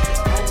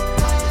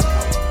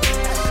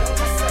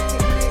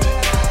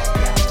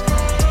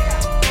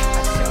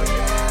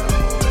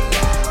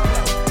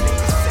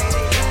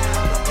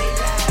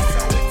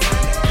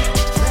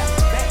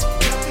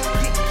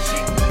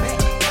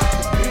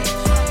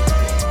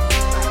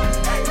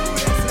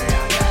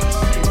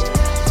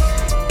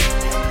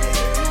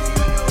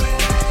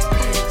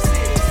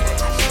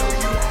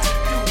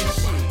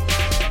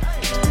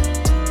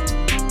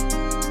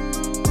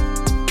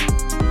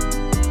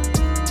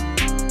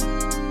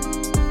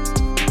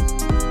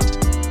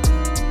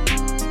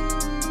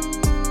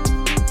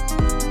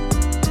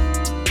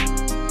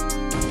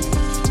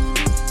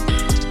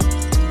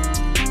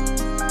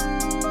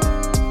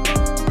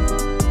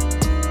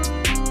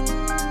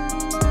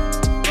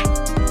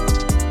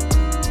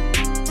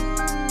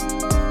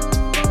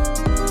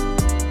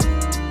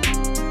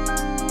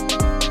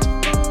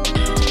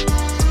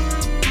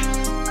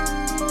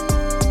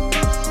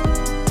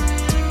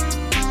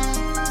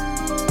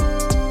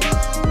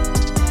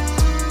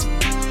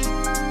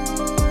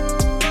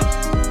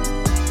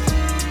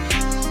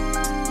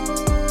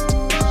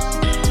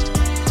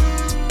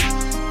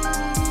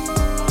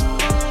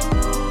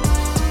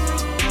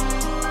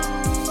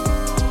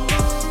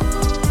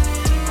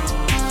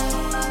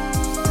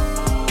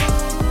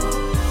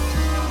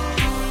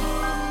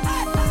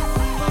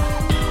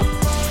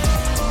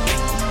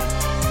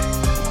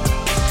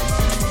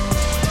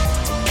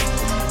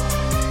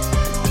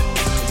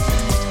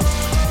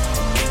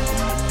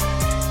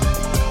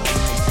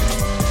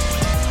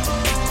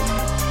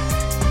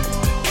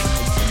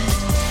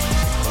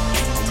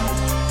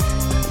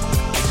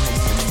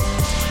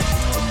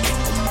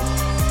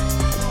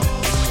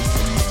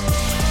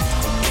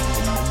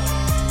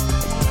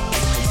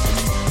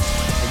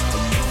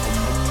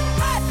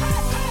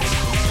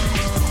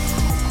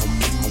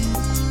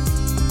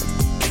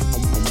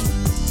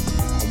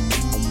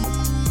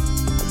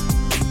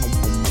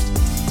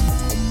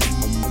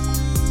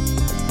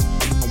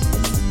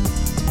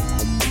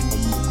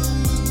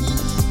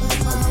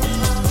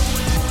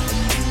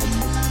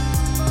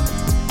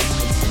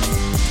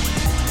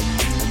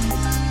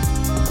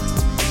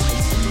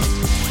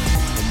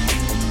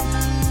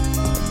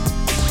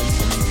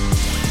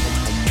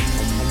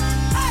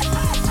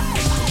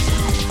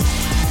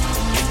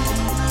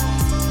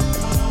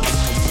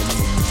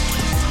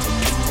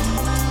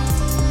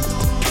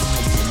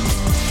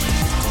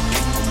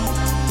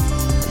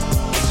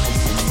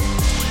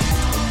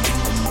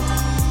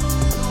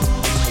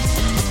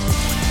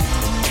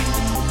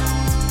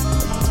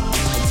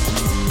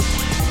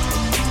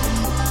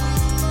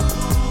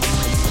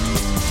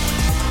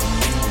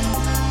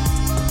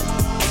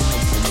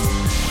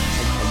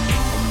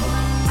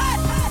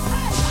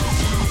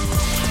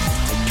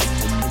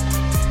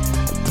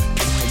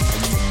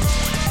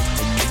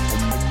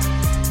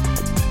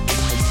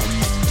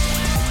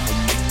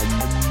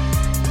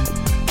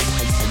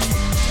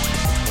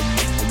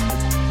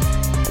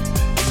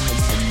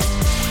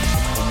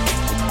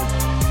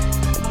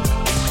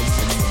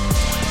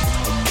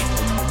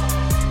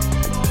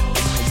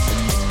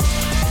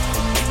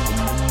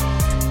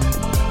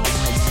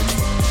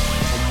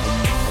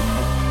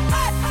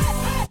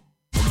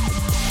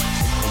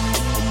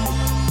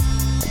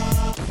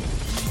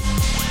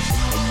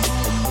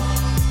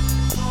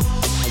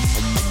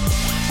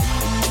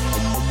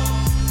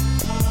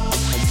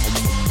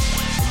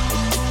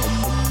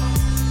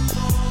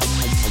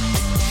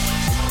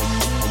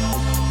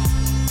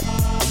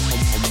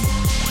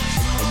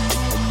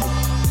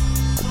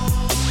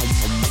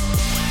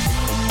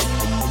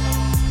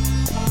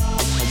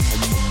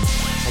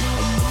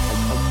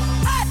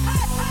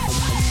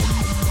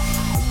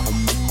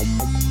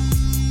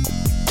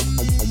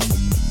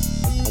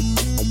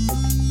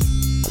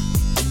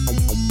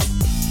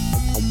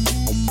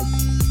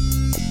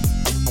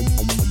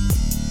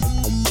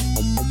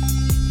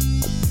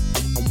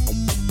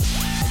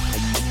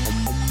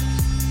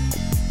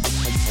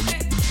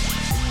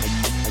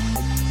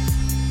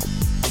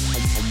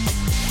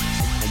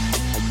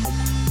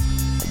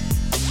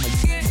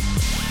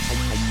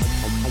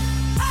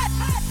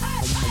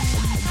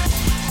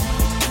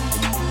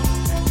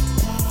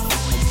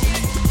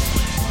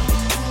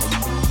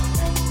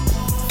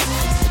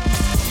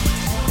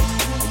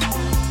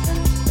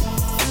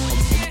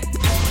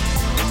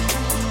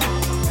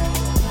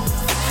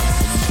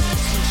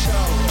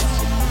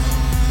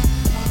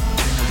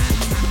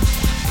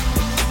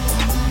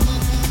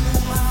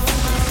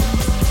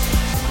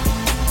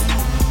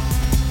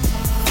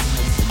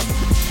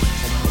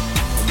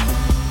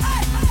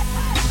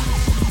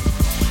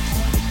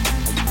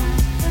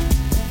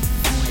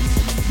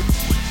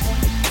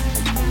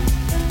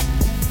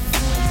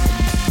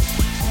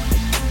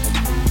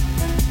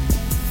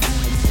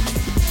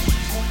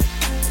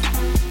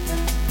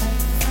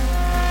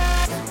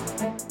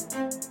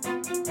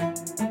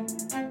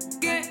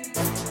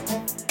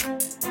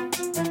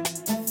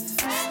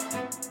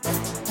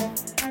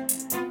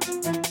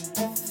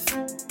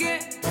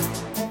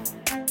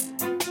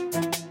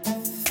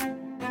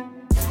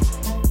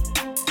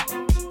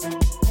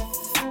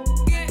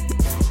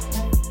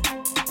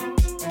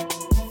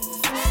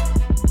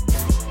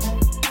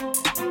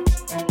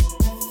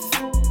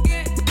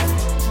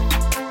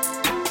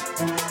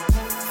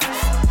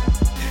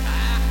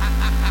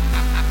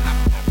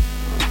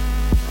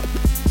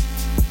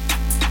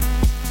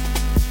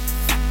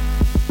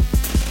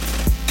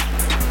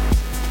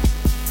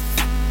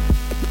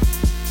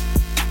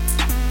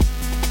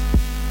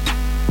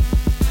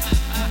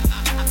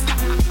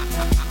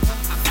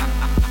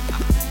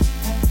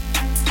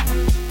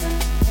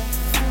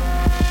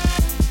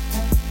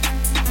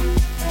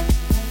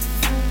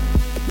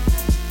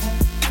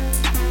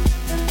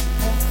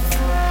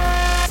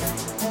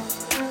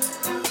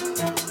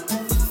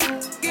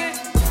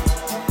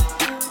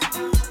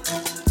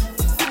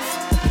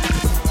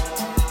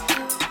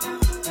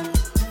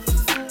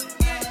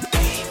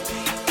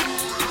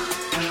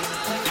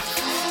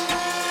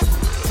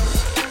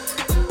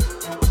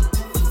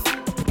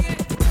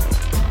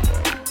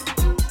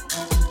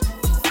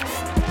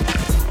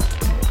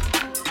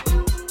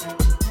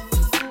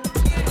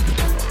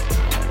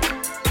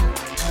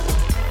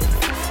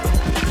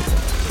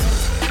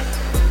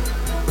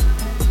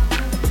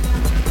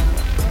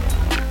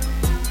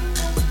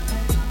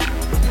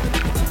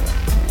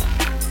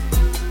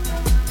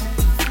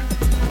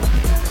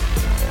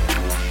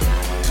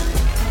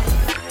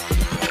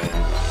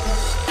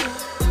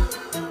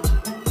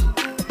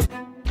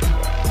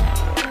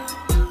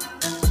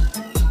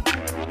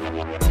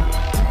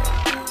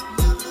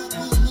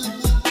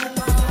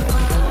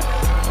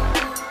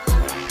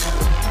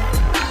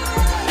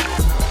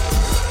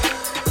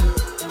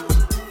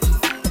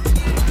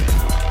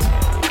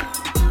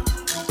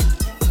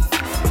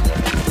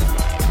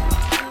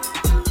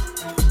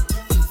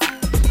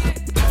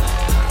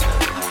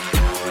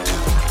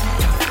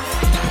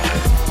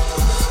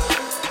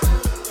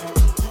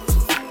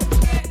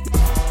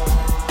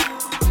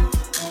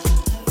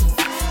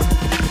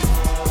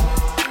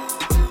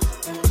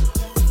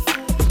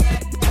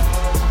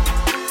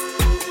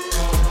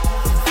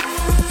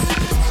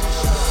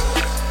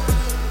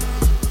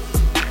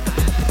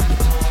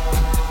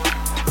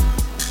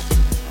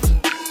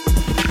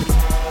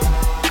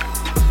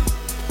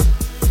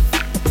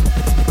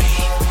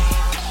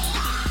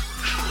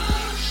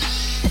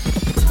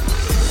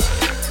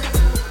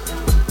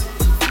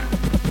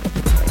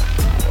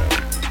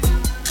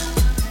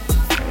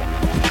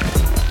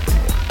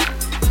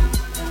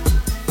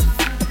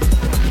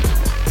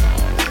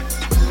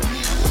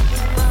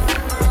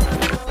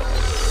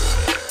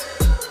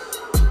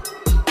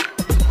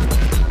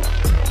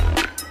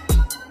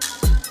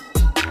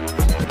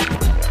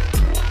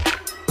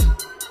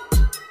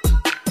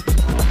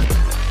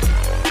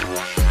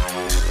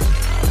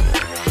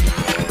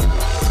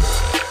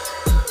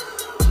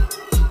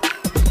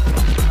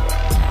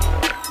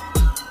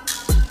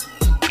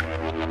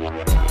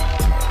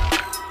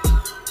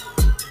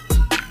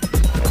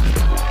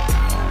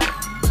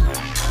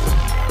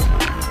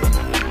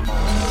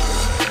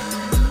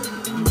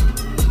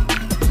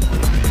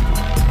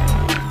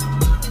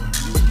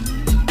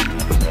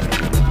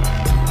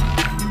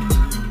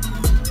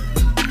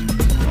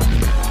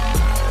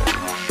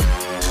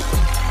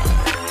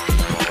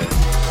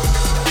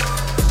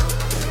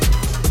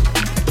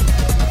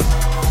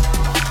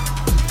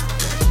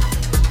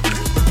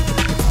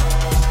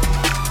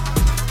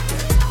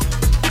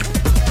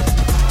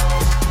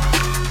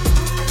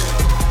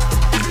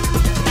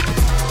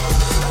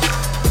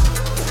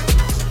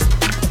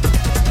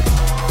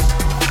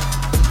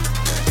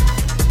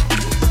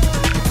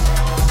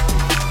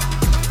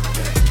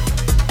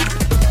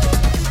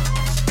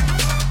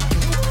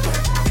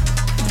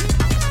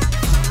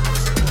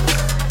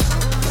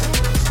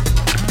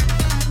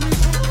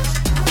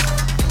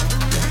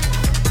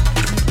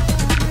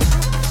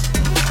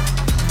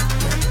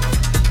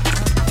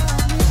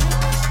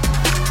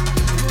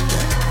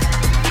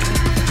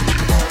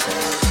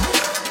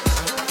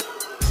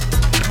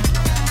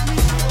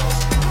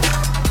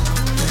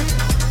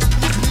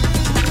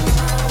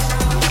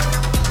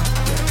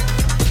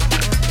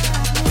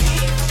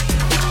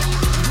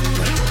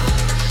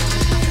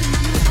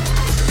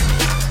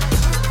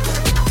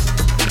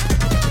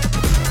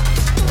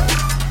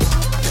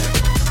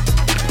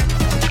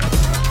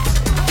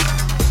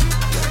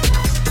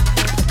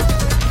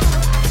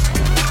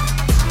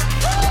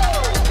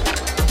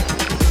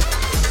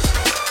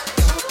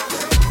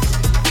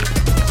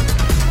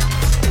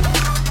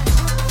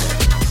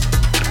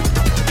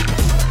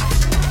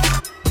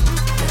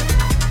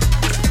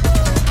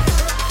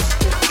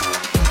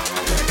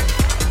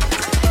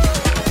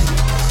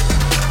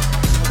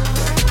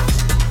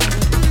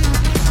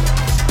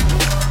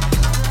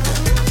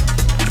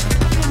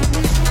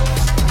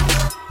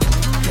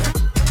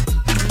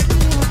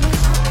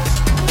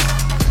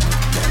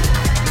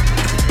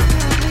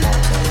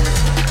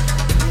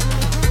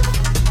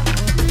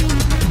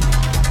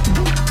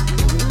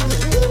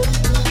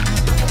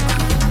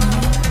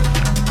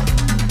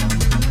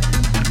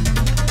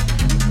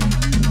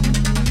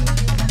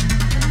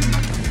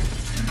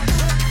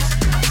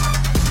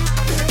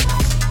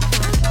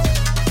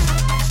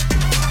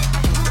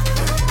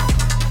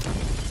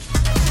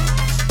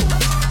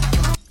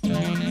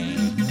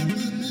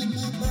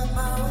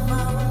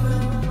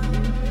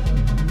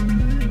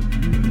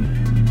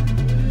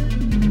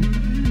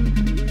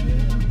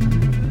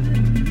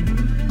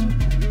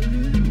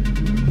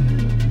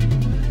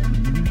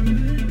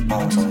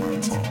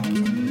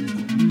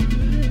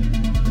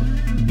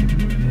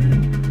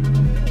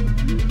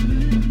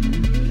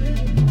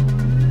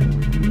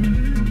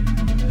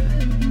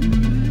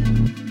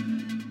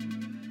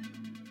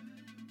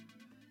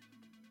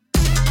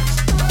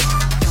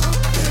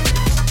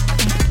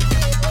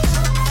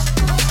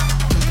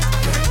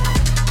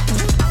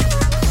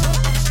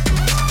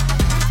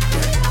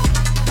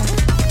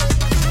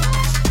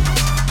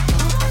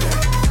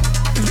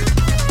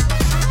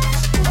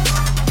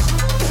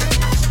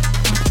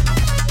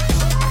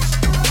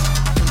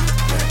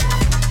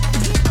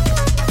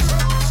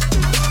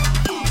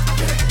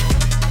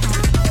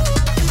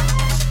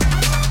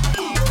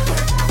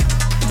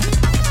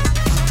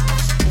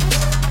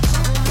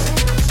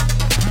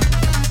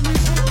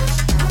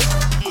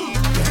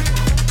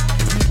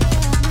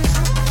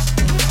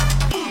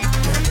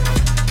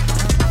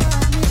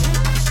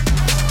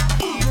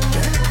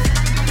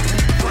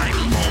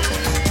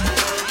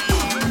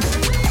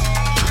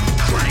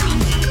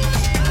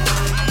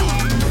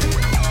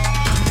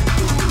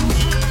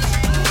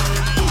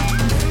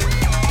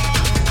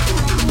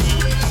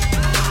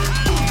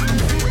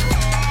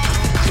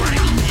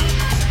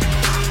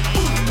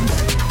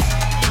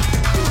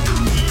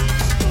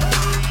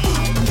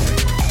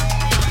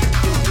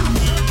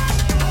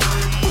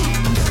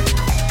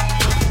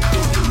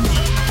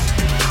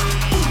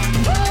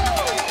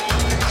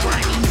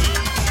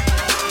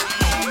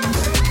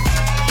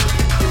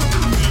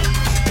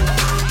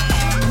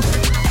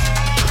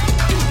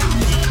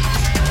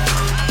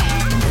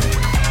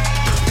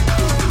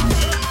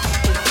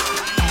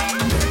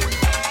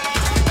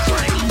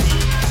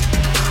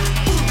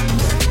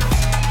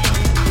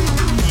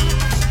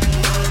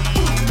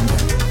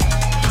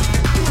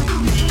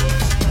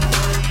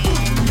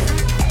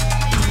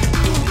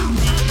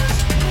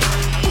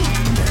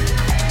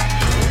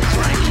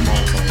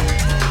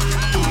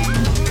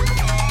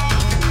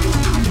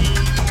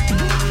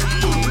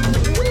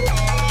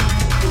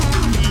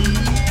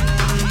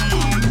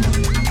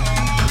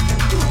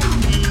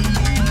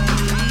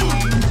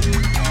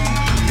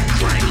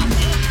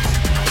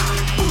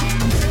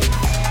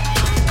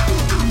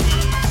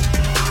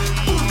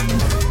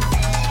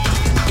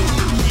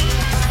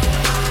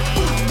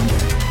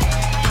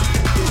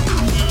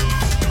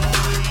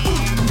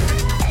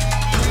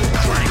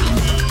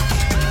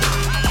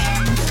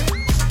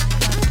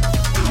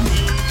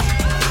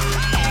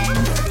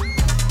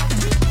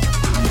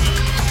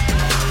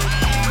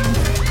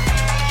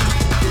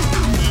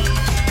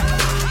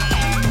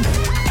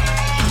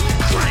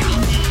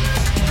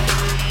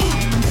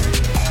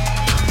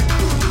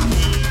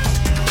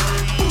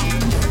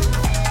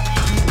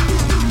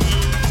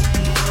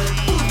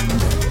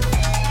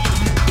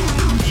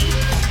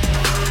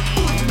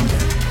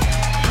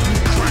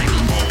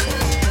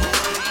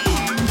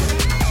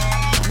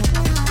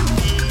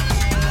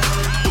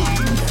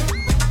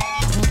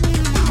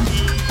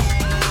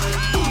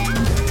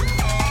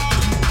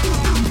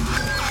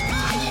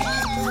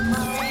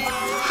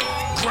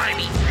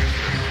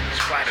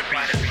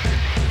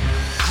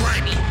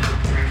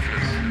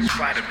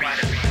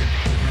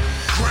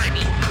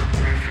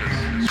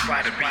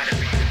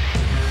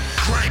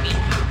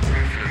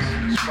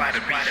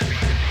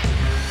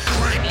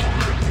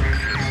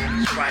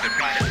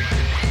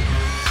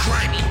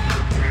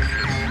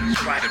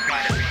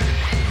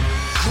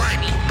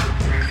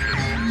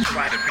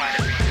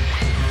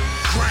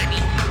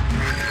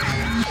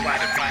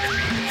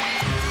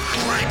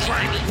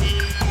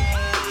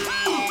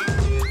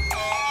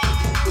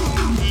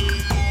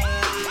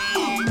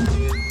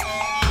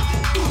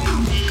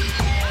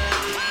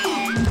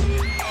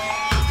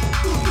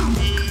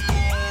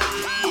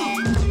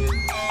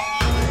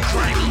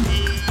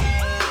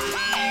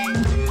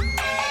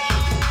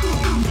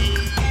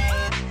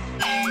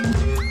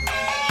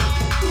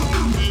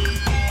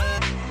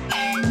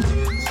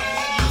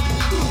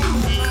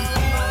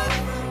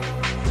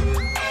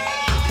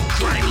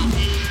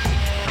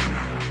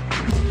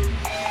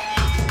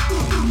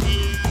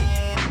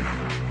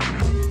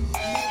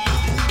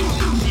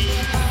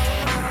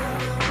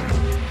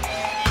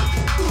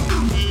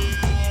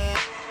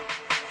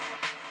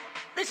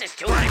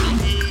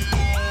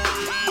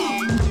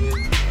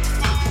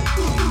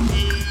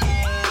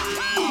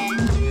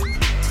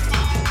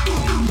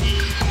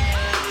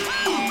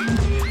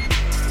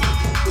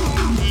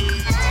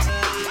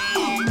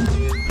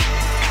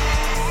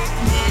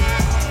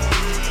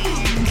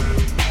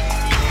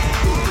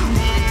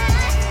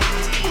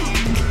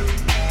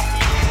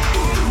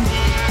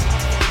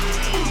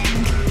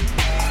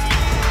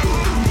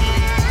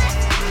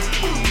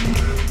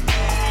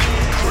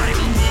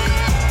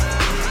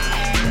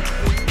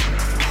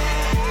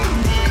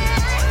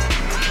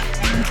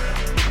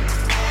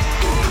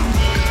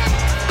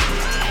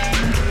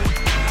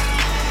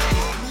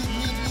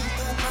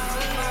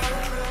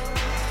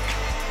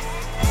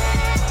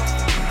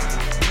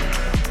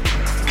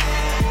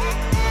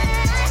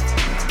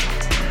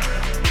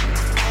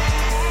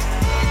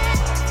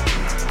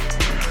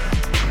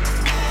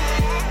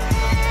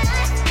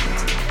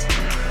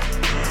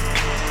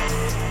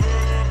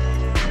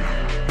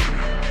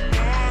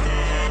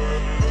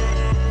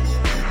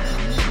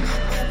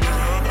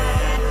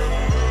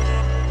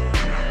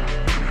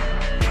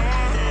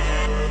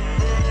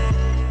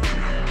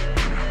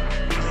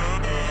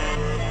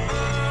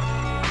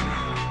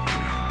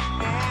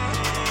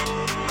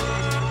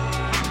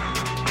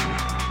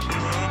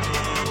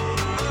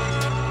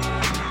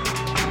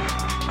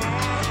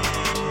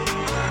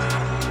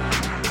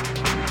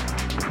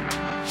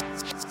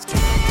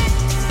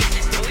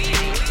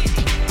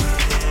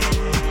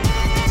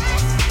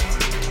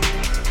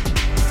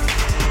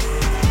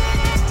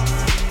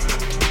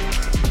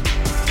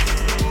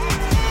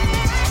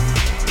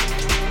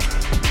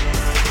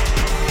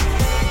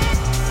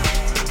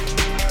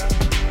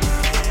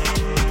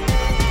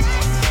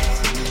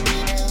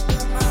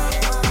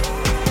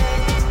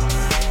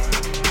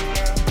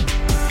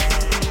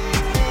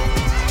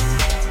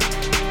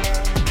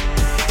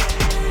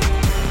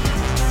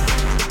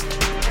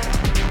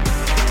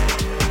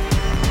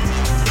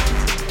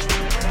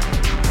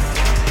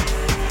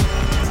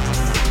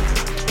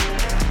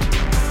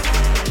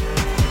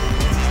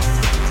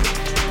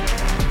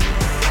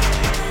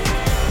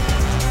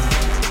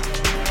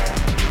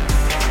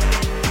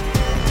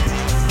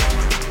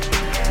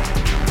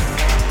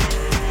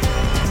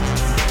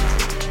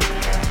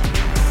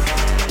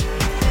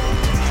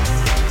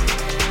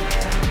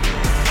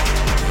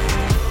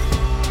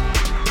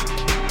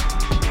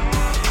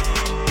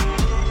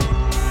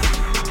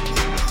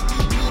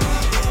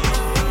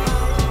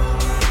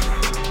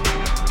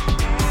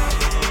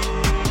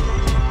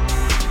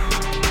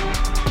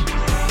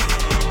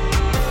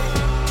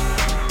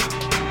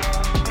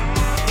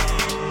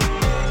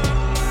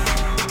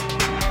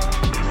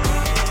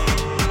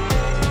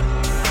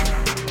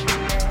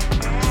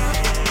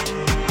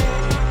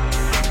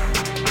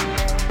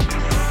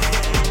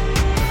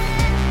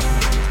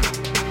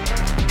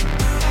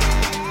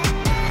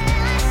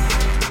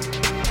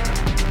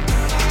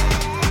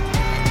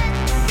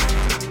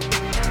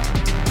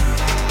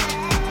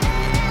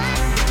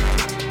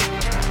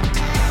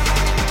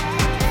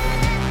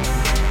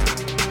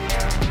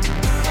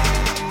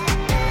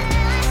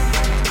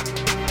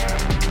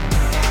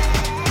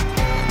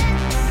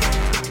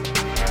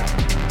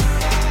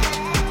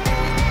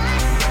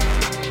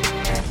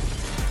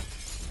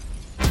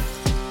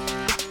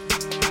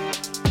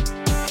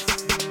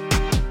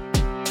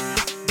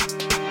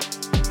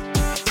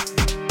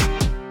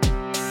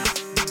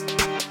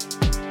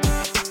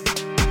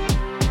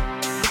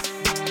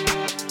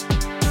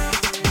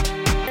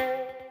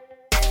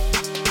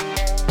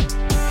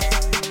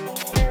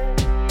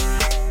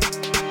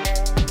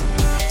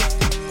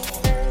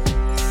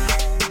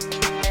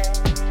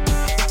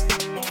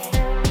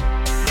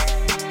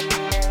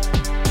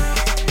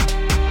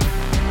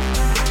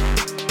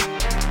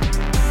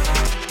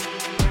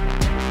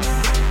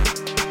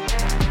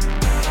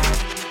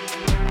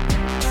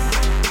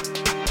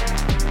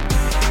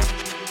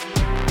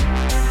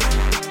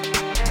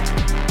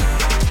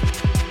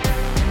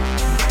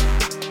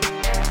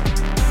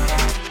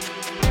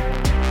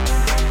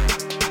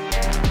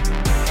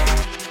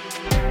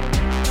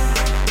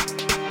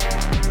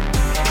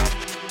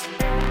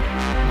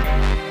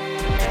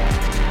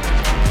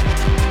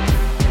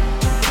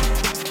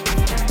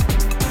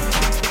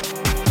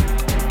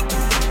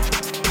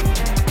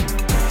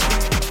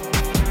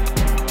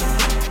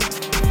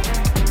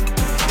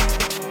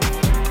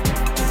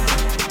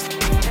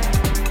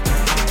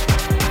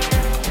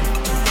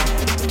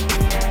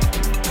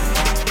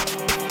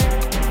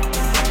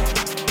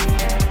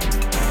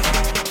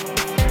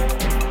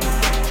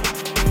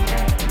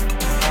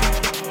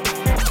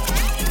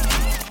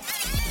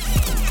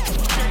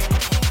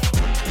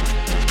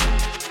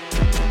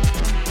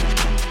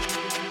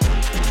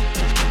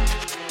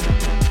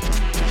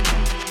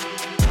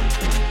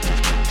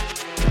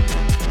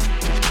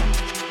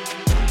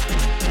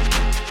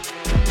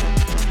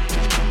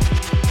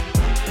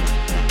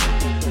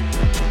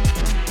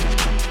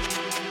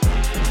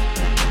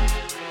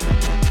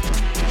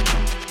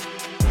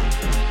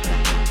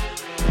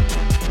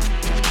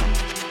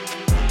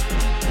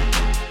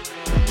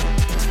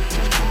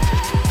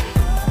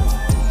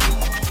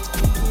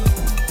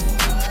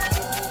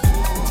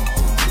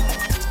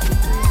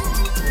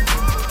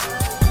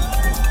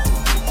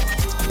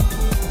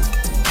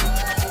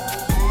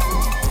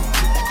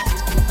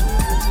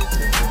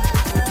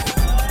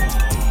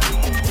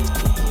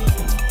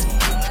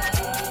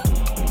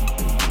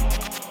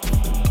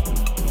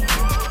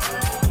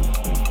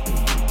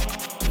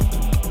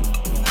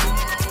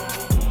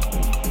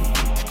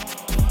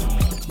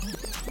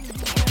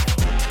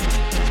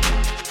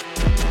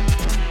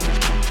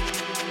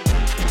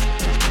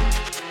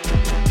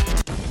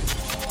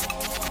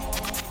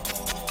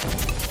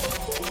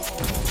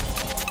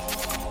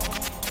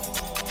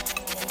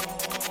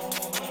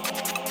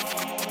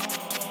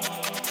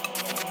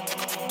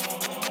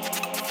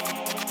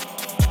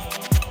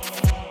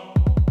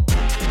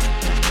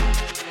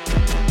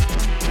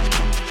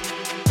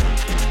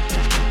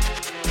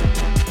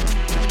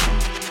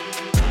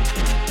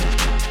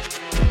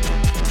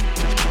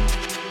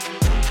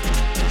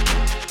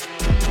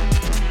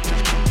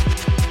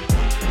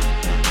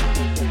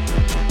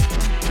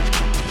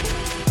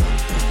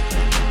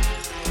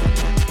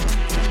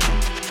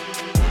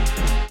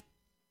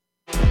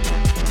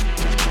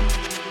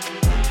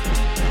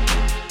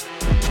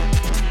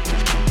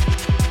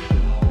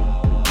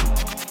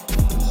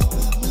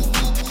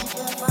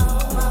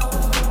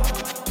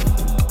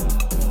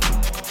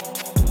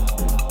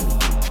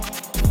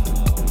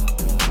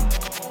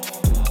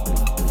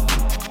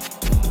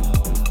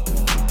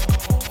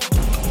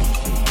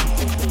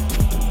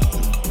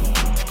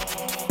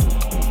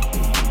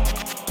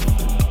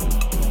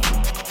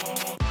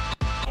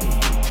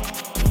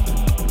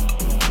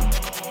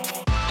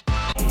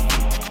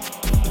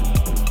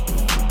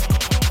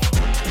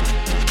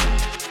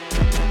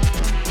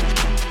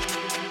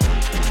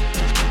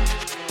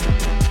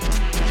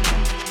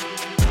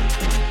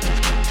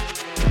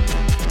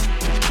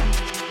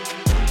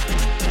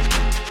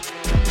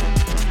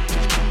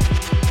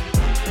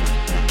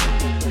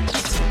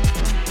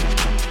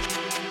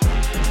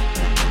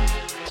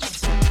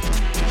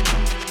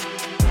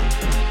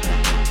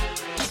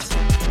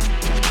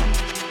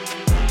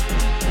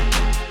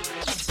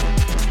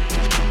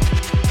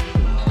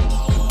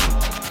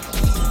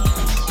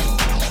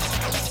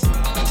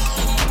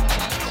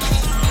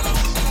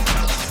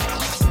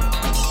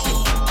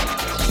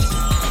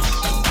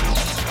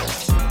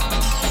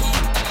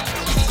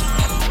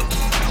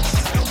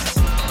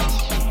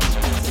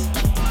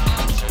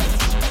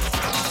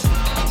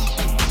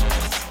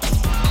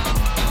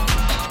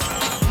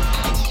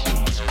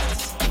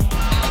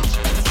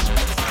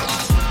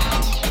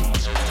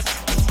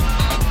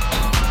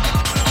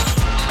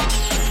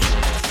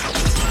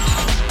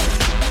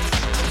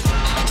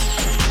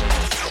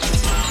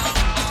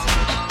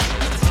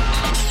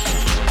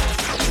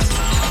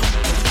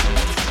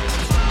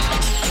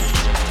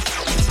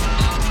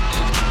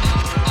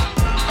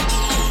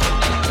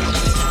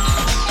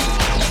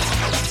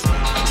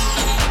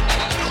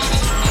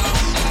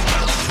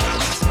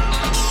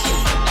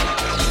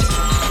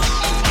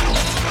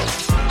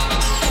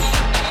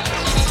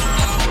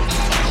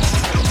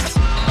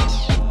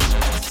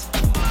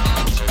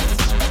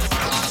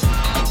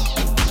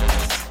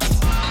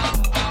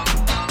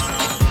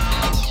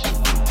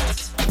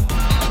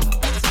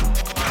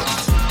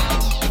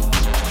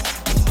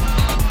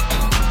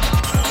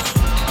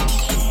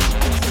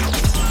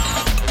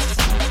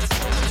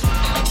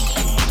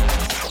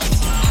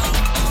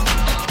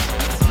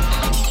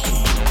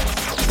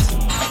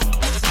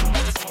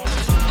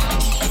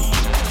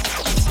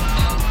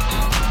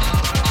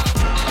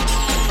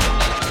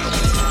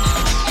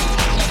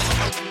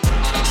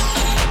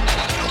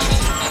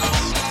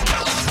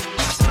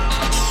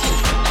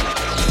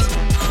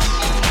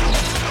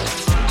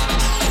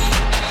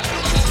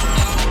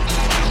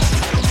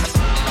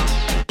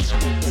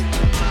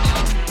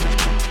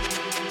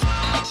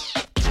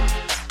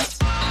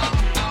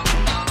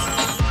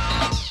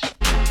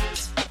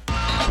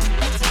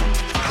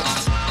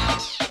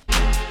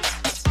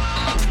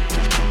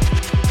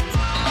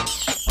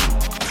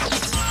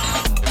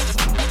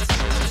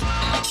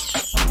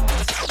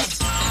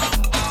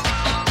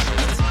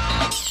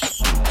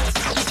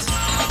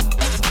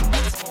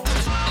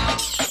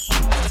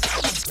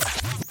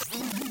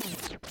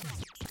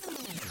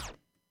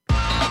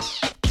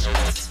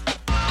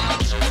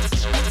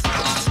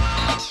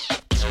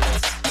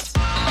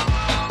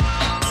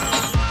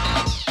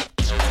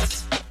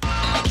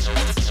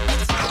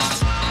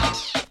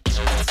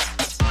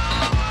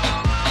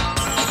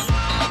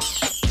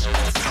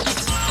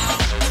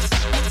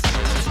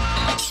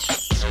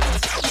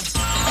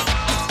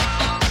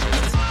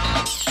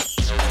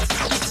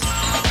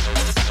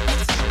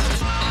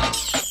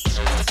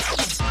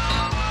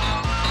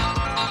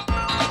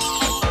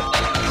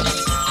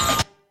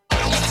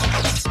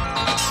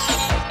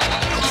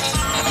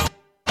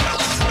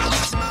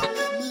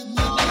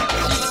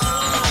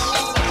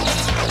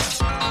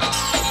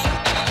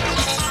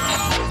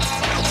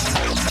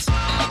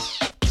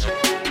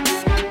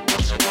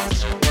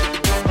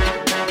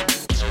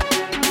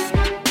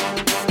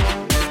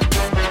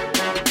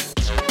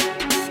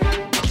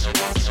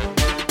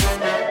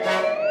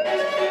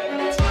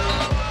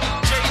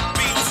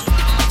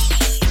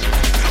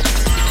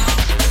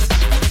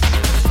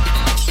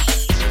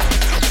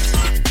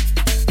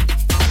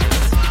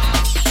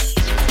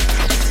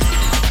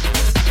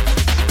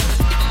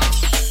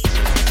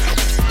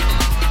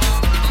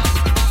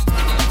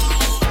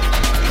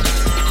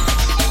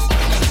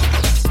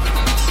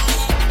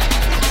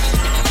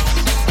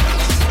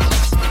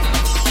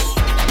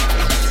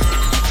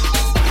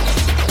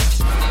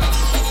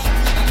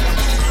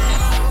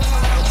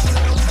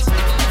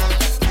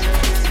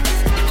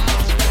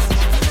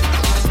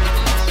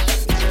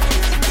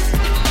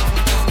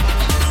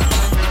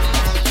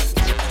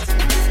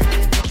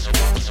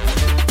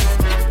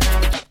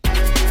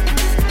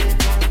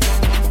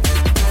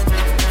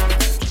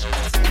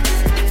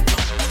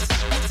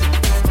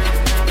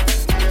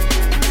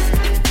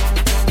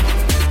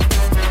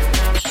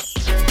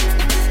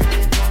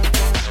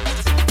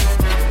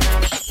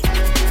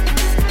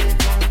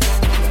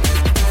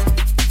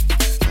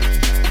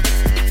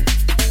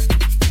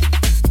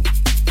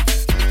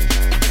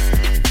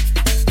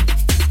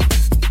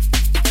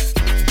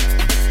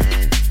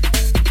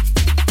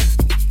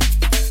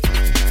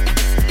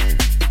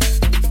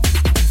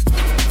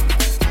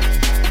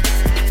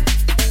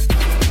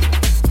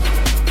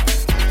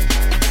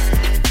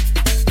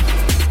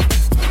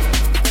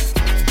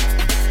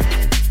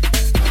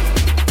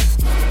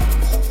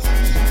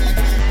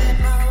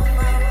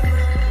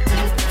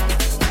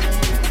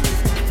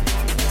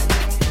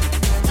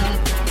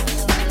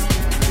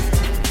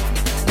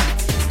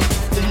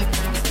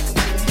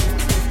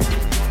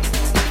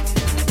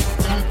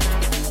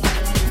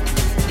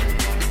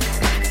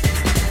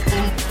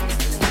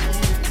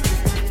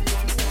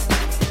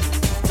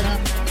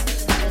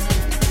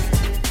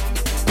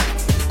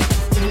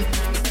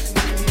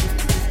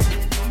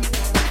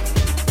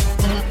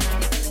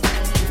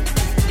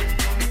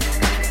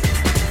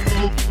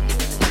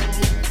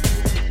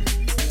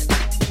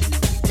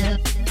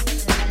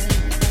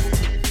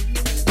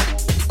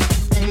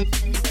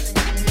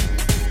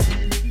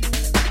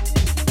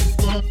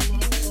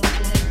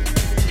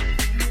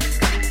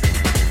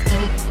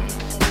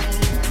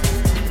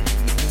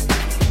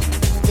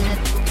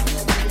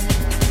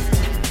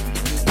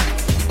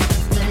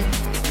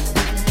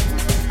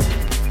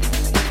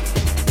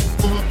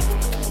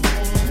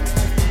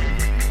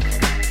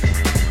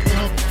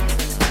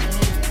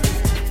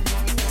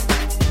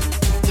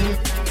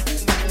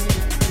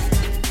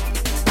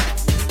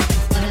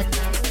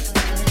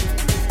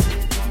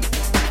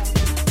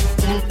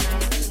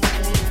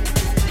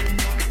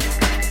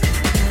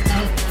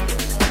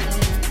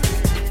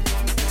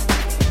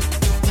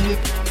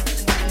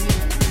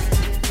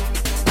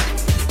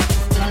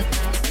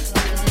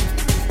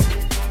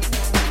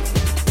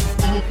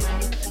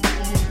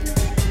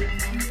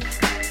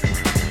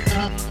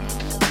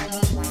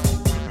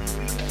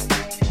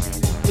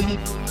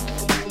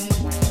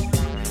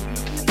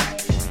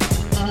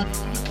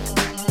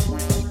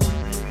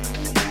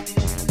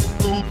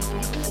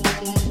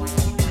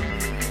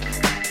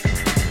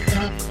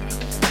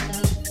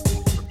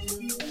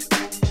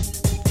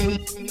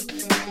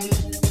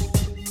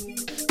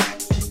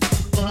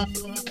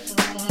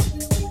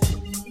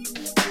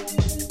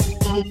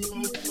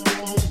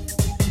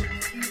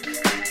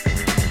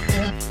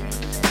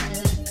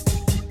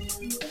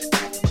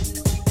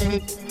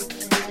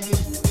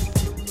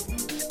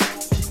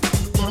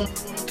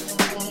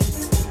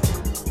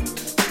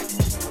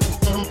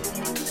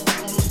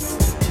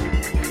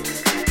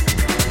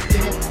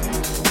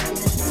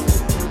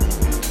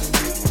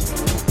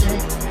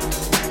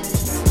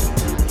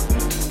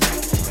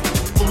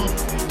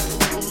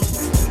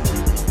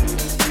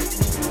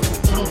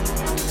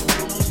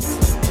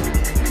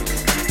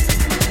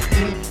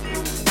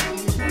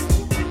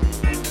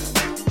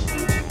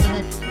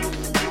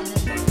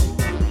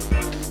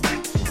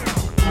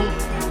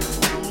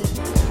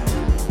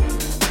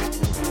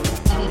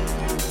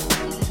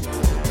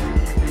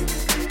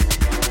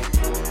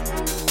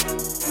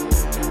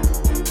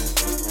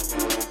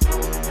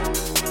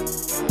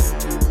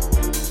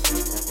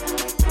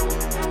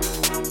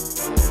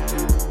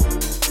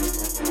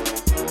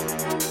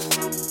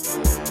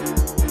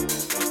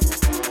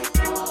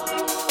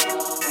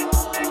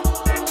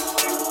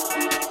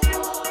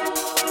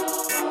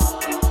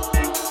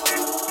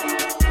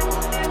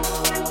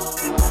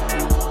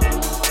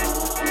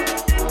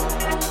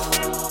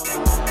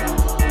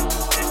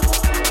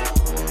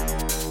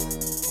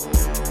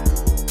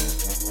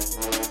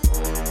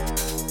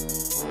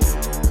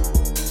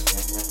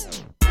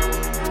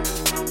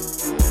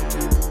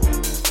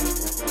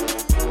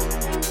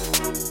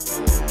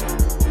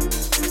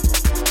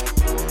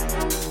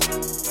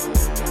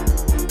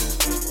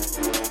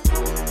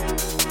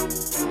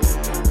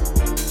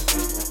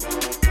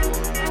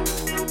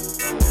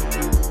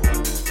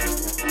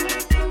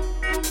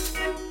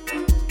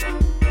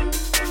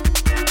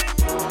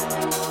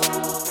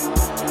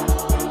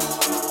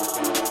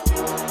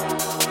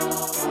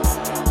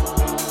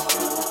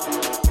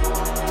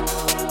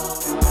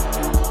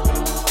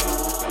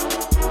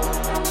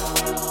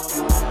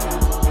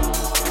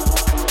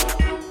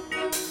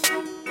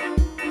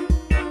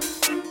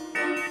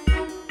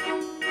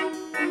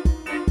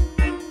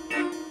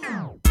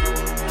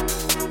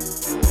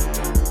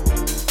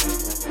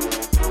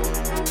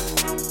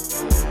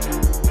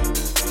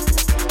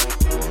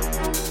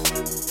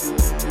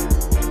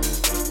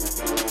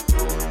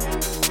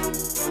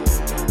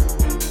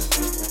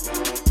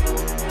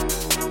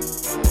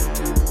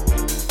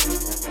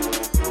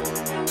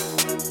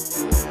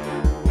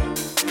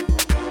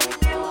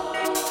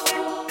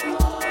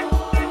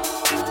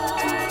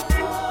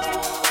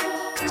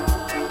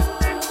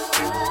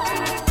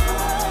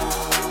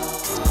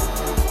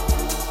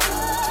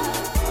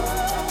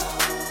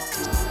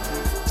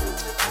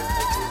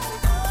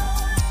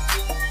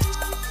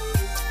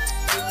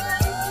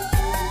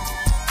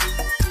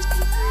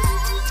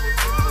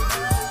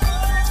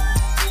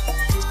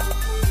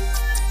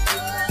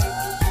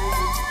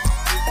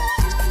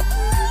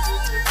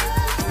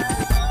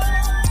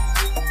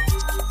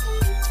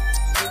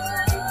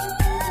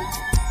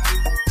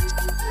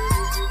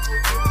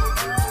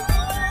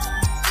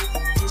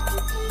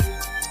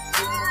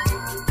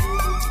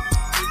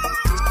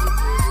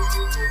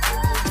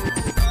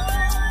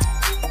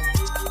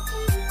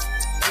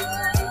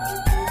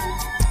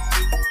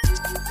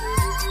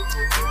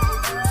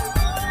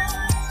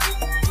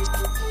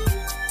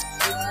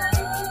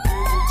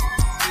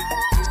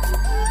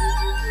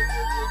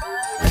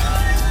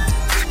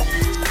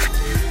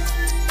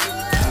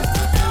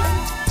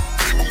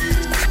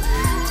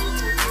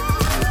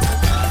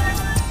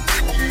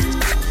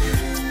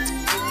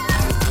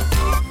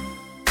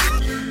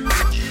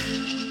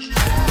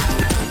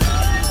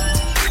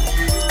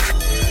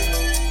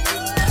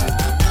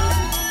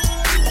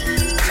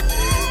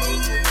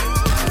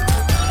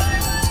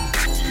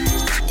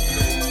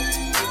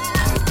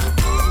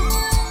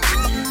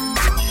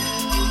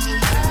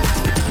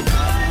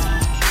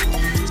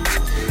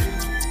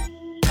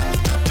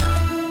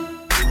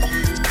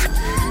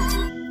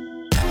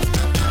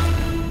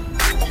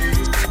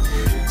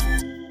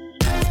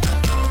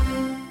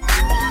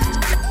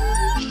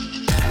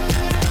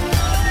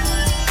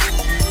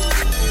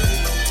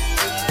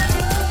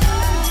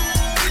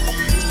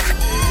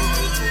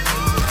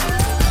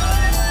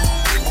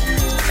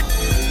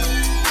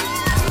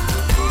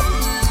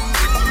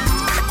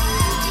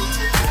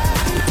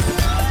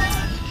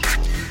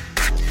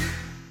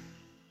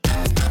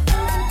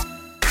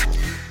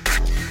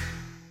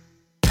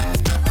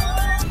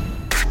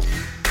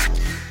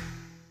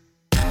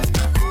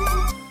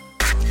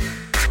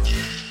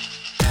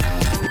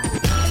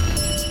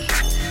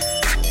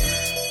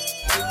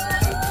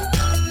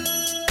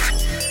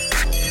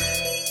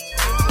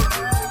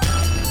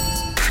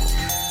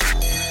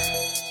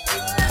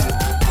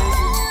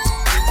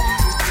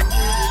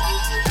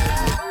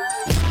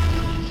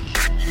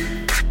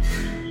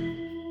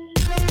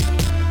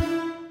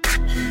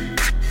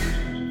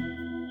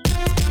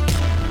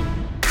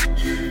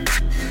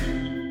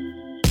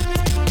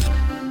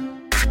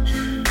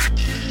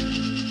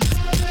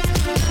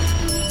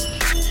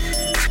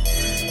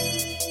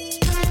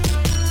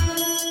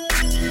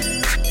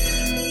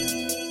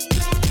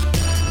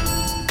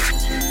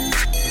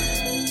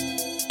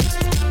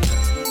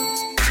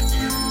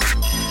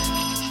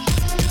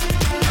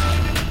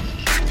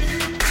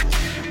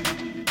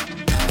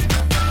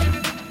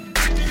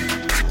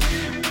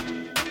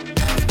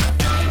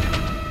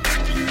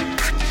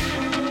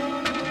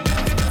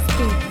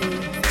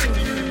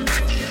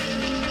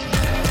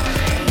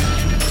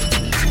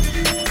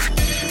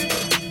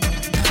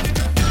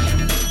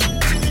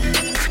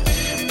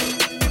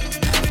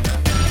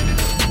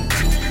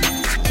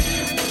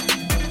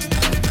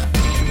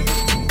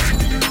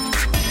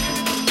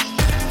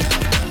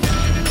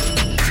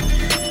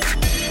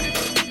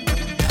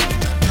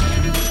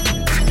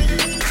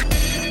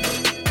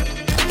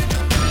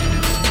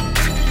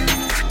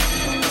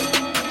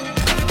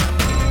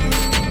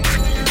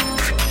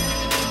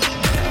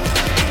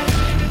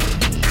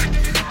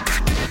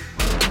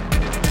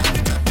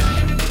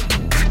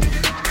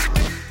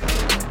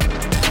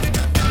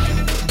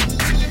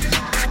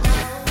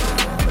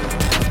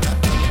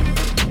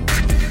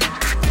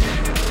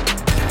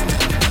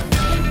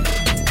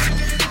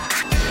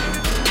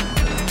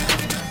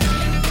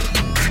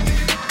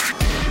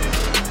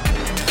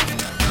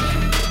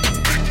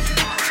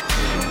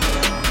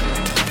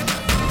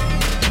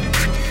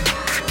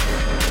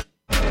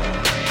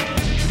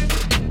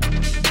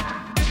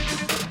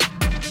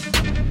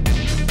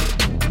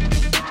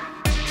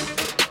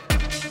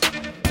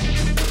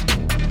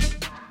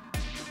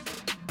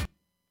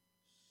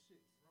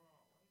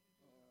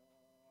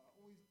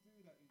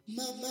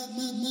 My